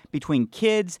next. Between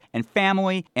kids and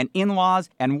family and in-laws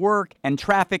and work and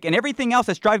traffic and everything else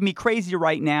that's driving me crazy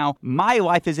right now, my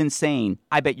life is insane.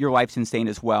 I bet your life's insane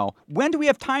as well. When do we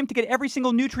have time to get every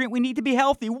single nutrient we need to be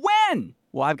healthy? When?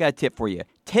 Well, I've got a tip for you.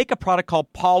 Take a product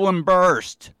called Pollen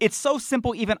Burst. It's so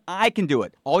simple, even I can do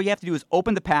it. All you have to do is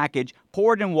open the package,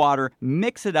 pour it in water,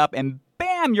 mix it up, and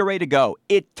bam, you're ready to go.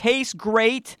 It tastes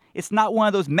great. It's not one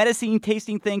of those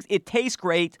medicine-tasting things. It tastes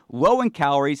great, low in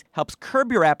calories, helps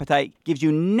curb your appetite, gives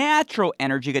you natural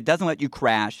energy that doesn't let you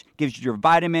crash, gives you your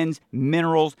vitamins,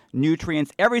 minerals,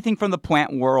 nutrients, everything from the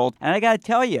plant world. And I got to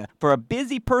tell you, for a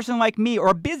busy person like me or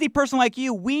a busy person like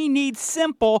you, we need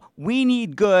simple, we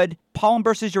need good. Pollen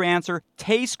Burst is your answer.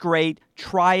 Tastes great.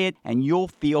 Try it, and you'll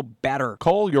feel better.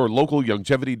 Call your local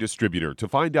Youngevity distributor to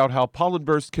find out how Pollen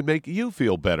Burst can make you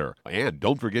feel better. And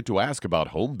don't forget to ask about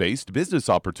home-based business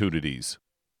opportunities.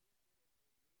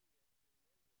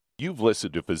 You've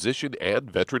listened to physician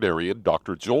and veterinarian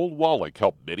Dr. Joel Wallach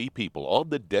help many people on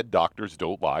the Dead Doctors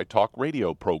Don't Lie talk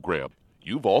radio program.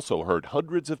 You've also heard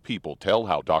hundreds of people tell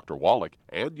how Dr. Wallach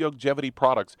and Youngevity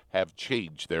products have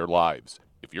changed their lives.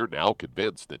 If you're now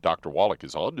convinced that Dr. Wallach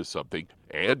is onto something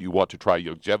and you want to try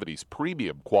Youngevity's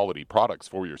premium quality products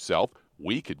for yourself,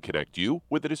 we can connect you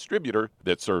with a distributor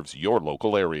that serves your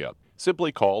local area.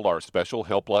 Simply call our special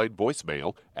helpline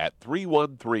voicemail at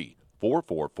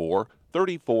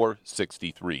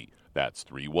 313-444-3463. That's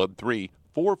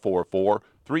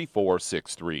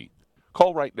 313-444-3463.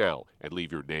 Call right now and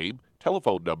leave your name,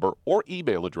 telephone number, or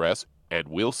email address, and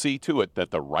we'll see to it that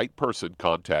the right person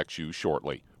contacts you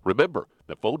shortly. Remember,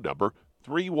 the phone number,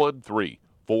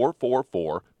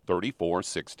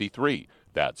 313-444-3463.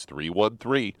 That's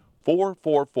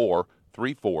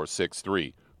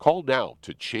 313-444-3463. Call now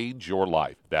to change your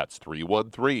life. That's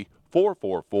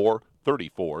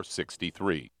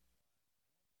 313-444-3463.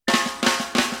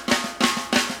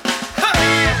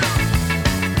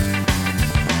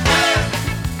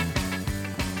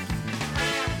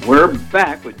 We're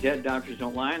back with Dead Doctors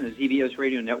Don't Lie on the ZBS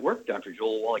Radio Network. Dr.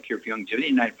 Joel Wallach here for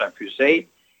Youngevity, 95 Crusade.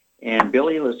 And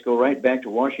Billy, let's go right back to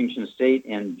Washington State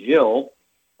and Jill.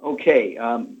 Okay,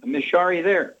 Ms. Shari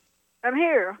there. I'm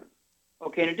here.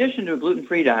 Okay, in addition to a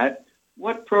gluten-free diet,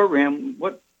 what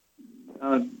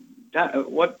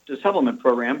supplement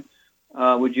program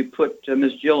would you put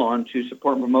Ms. Jill on to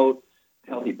support and promote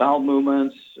healthy bowel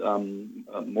movements,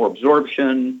 more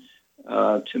absorption,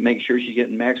 to make sure she's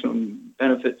getting maximum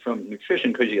benefit from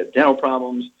nutrition because you got dental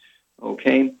problems,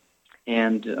 okay?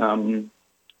 And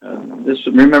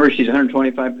remember, she's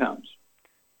 125 pounds.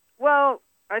 Well,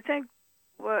 I think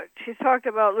what she's talked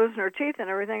about losing her teeth and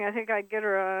everything, I think I'd get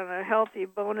her on a healthy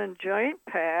bone and joint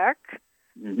pack,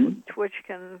 which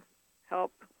can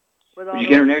help with all. Would you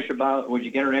get her an extra bottle of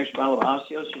Osteo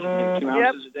so she can take 2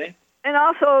 ounces a day? And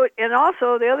also,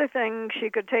 the other thing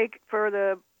she could take for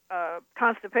the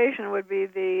constipation would be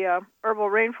the herbal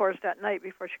rainforest at night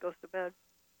before she goes to bed.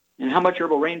 And how much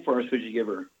herbal rainforest would you give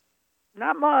her?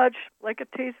 Not much, like a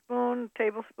tablespoon.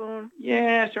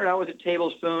 Yeah, start out with a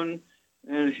tablespoon,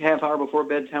 and a half hour before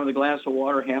bedtime with a glass of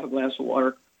water, half a glass of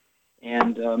water,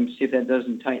 and see if that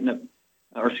doesn't tighten up,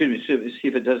 see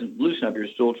if it doesn't loosen up your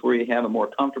stool to where you have a more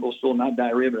comfortable stool, not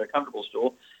diarrhea, but a comfortable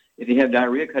stool. If you have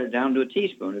diarrhea, cut it down to a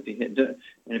teaspoon.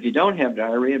 If you don't have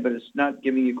diarrhea, but it's not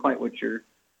giving you quite what you're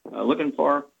looking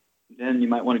for, then you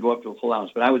might want to go up to a full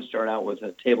ounce. But I would start out with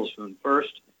a tablespoon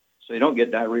first so you don't get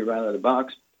diarrhea right out of the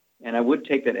box. And I would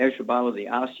take that extra bottle of the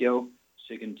Osteo so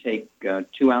you can take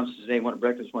 2 ounces a day, one at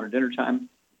breakfast, one at dinner time.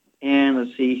 And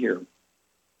let's see here.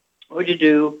 What would you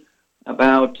do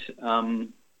about,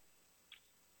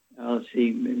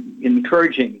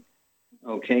 encouraging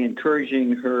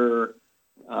her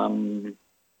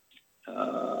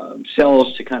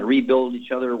cells to kind of rebuild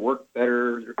each other, work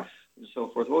better, and so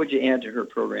forth? What would you add to her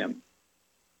program?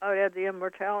 I would add the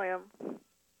Immortalium.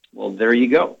 Well, there you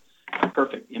go.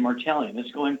 Perfect. Immortalium.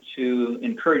 It's going to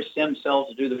encourage stem cells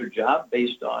to do their job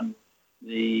based on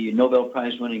the Nobel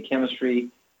Prize-winning chemistry.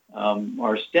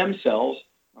 Our stem cells,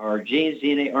 our genes,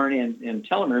 DNA, RNA, and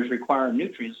telomeres require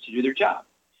nutrients to do their job.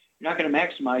 You're not going to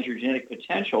maximize your genetic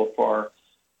potential for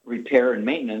repair and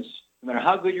maintenance, no matter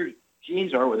how good your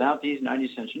genes are, without these 90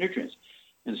 essential nutrients.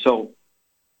 And so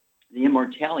the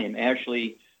Immortalium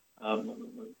actually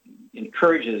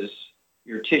encourages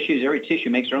your tissues. Every tissue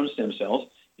makes their own stem cells,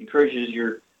 encourages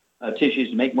your tissues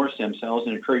to make more stem cells,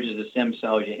 and encourages the stem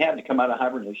cells you have to come out of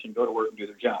hibernation, go to work, and do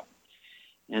their job.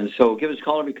 And so give us a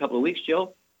call every couple of weeks,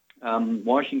 Jill,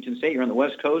 Washington State, you're on the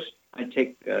West Coast. I'd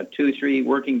take 2-3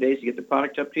 working days to get the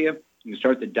product up to you. You can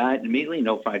start the diet immediately.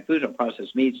 No fried foods, no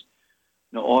processed meats,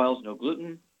 no oils, no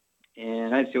gluten.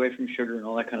 And I'd stay away from sugar and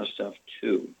all that kind of stuff,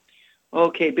 too.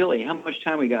 Okay, Billy, how much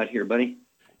time we got here, buddy?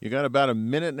 You got about a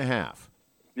minute and a half.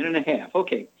 Minute and a half.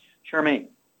 Okay. Charmaine.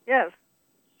 Yes.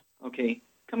 Okay.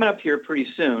 Coming up here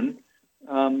pretty soon,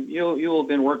 you'll have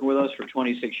been working with us for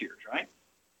 26 years, right?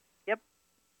 Yep.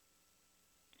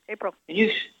 April. And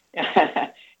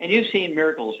you've seen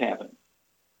miracles happen.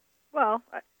 Well,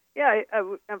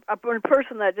 I'm a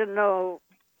person that didn't know,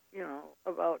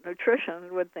 about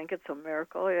nutrition would think it's a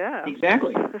miracle. Yeah.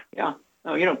 Exactly. Yeah.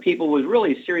 No, people with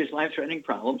really serious life-threatening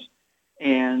problems,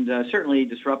 and certainly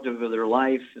disruptive of their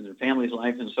life and their family's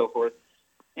life and so forth.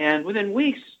 And within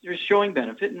weeks, they're showing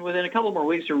benefit, and within a couple more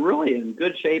weeks, they're really in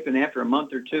good shape. And after a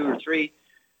month or 2 or 3,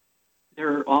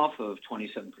 they're off of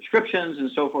 27 prescriptions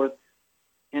and so forth.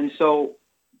 And so,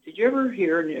 did you ever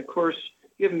hear? And of course,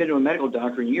 you haven't been to a medical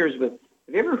doctor in years, but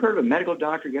have you ever heard of a medical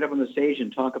doctor get up on the stage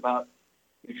and talk about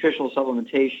nutritional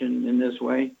supplementation in this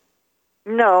way?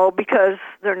 No, because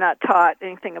they're not taught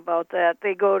anything about that.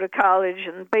 They go to college,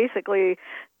 and basically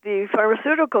the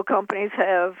pharmaceutical companies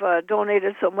have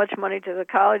donated so much money to the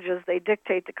colleges, they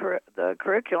dictate the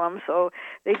curriculum, so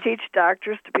they teach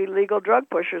doctors to be legal drug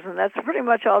pushers, and that's pretty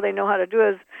much all they know how to do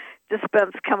is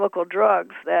dispense chemical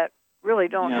drugs that really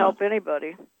don't help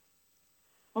anybody.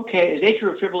 Okay, is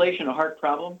atrial fibrillation a heart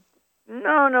problem?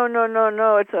 No.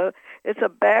 It's a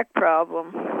back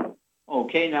problem.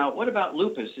 Okay, now what about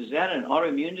lupus? Is that an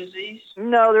autoimmune disease?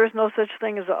 No, there's no such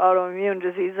thing as an autoimmune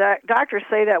disease. Doctors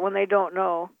say that when they don't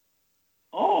know.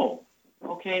 Oh,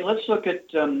 okay. Let's look at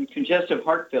congestive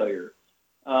heart failure.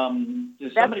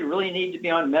 Does somebody really need to be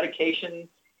on medication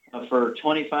for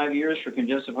 25 years for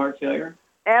congestive heart failure?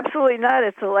 Absolutely not.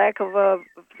 It's a lack of a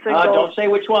single... Don't say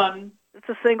which one. It's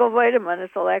a single vitamin.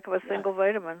 It's a lack of a single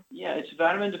vitamin. Yeah, it's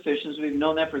vitamin deficiency. We've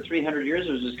known that for 300 years.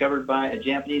 It was discovered by a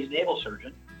Japanese naval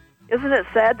surgeon. Isn't it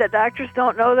sad that doctors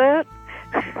don't know that?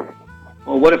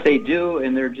 Well, what if they do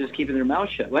and they're just keeping their mouth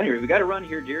shut? Well, anyway, we got to run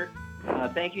here, dear.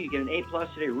 Thank you. You get an A+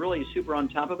 today. Really super on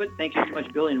top of it. Thank you so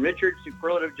much, Billy and Richard.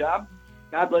 Superlative job.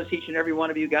 God bless each and every one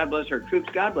of you. God bless our troops.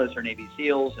 God bless our Navy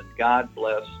SEALs. And God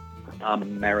bless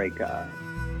America.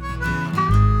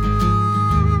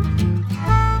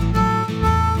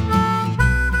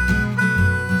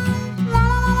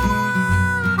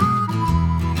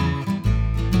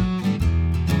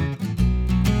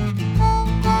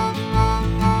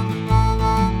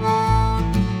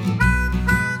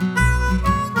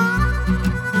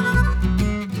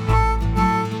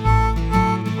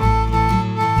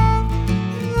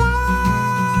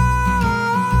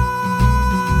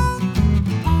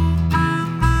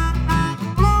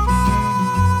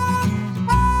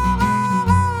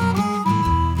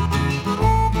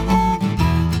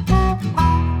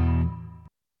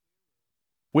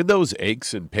 When those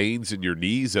aches and pains in your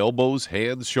knees, elbows,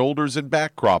 hands, shoulders, and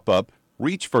back crop up,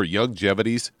 reach for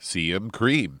Youngevity's CM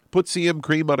Cream. Put CM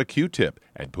Cream on a Q-tip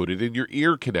and put it in your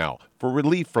ear canal for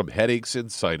relief from headaches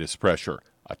and sinus pressure.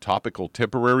 A topical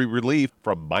temporary relief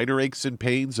from minor aches and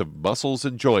pains of muscles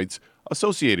and joints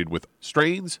associated with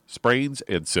strains, sprains,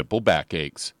 and simple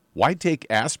backaches. Why take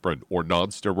aspirin or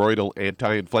non-steroidal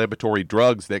anti-inflammatory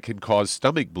drugs that can cause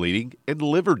stomach bleeding and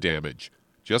liver damage?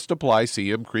 Just apply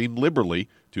CM Cream liberally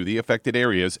to the affected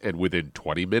areas, and within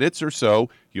 20 minutes or so,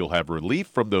 you'll have relief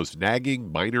from those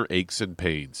nagging minor aches and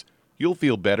pains. You'll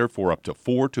feel better for up to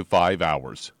 4 to 5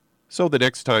 hours. So the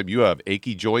next time you have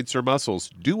achy joints or muscles,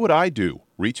 do what I do.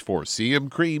 Reach for CM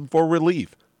Cream for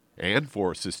relief. And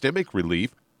for systemic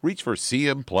relief, reach for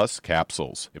CM Plus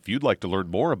capsules. If you'd like to learn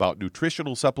more about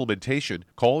nutritional supplementation,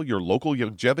 call your local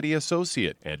Youngevity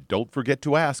associate, and don't forget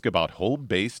to ask about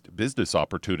home-based business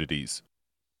opportunities.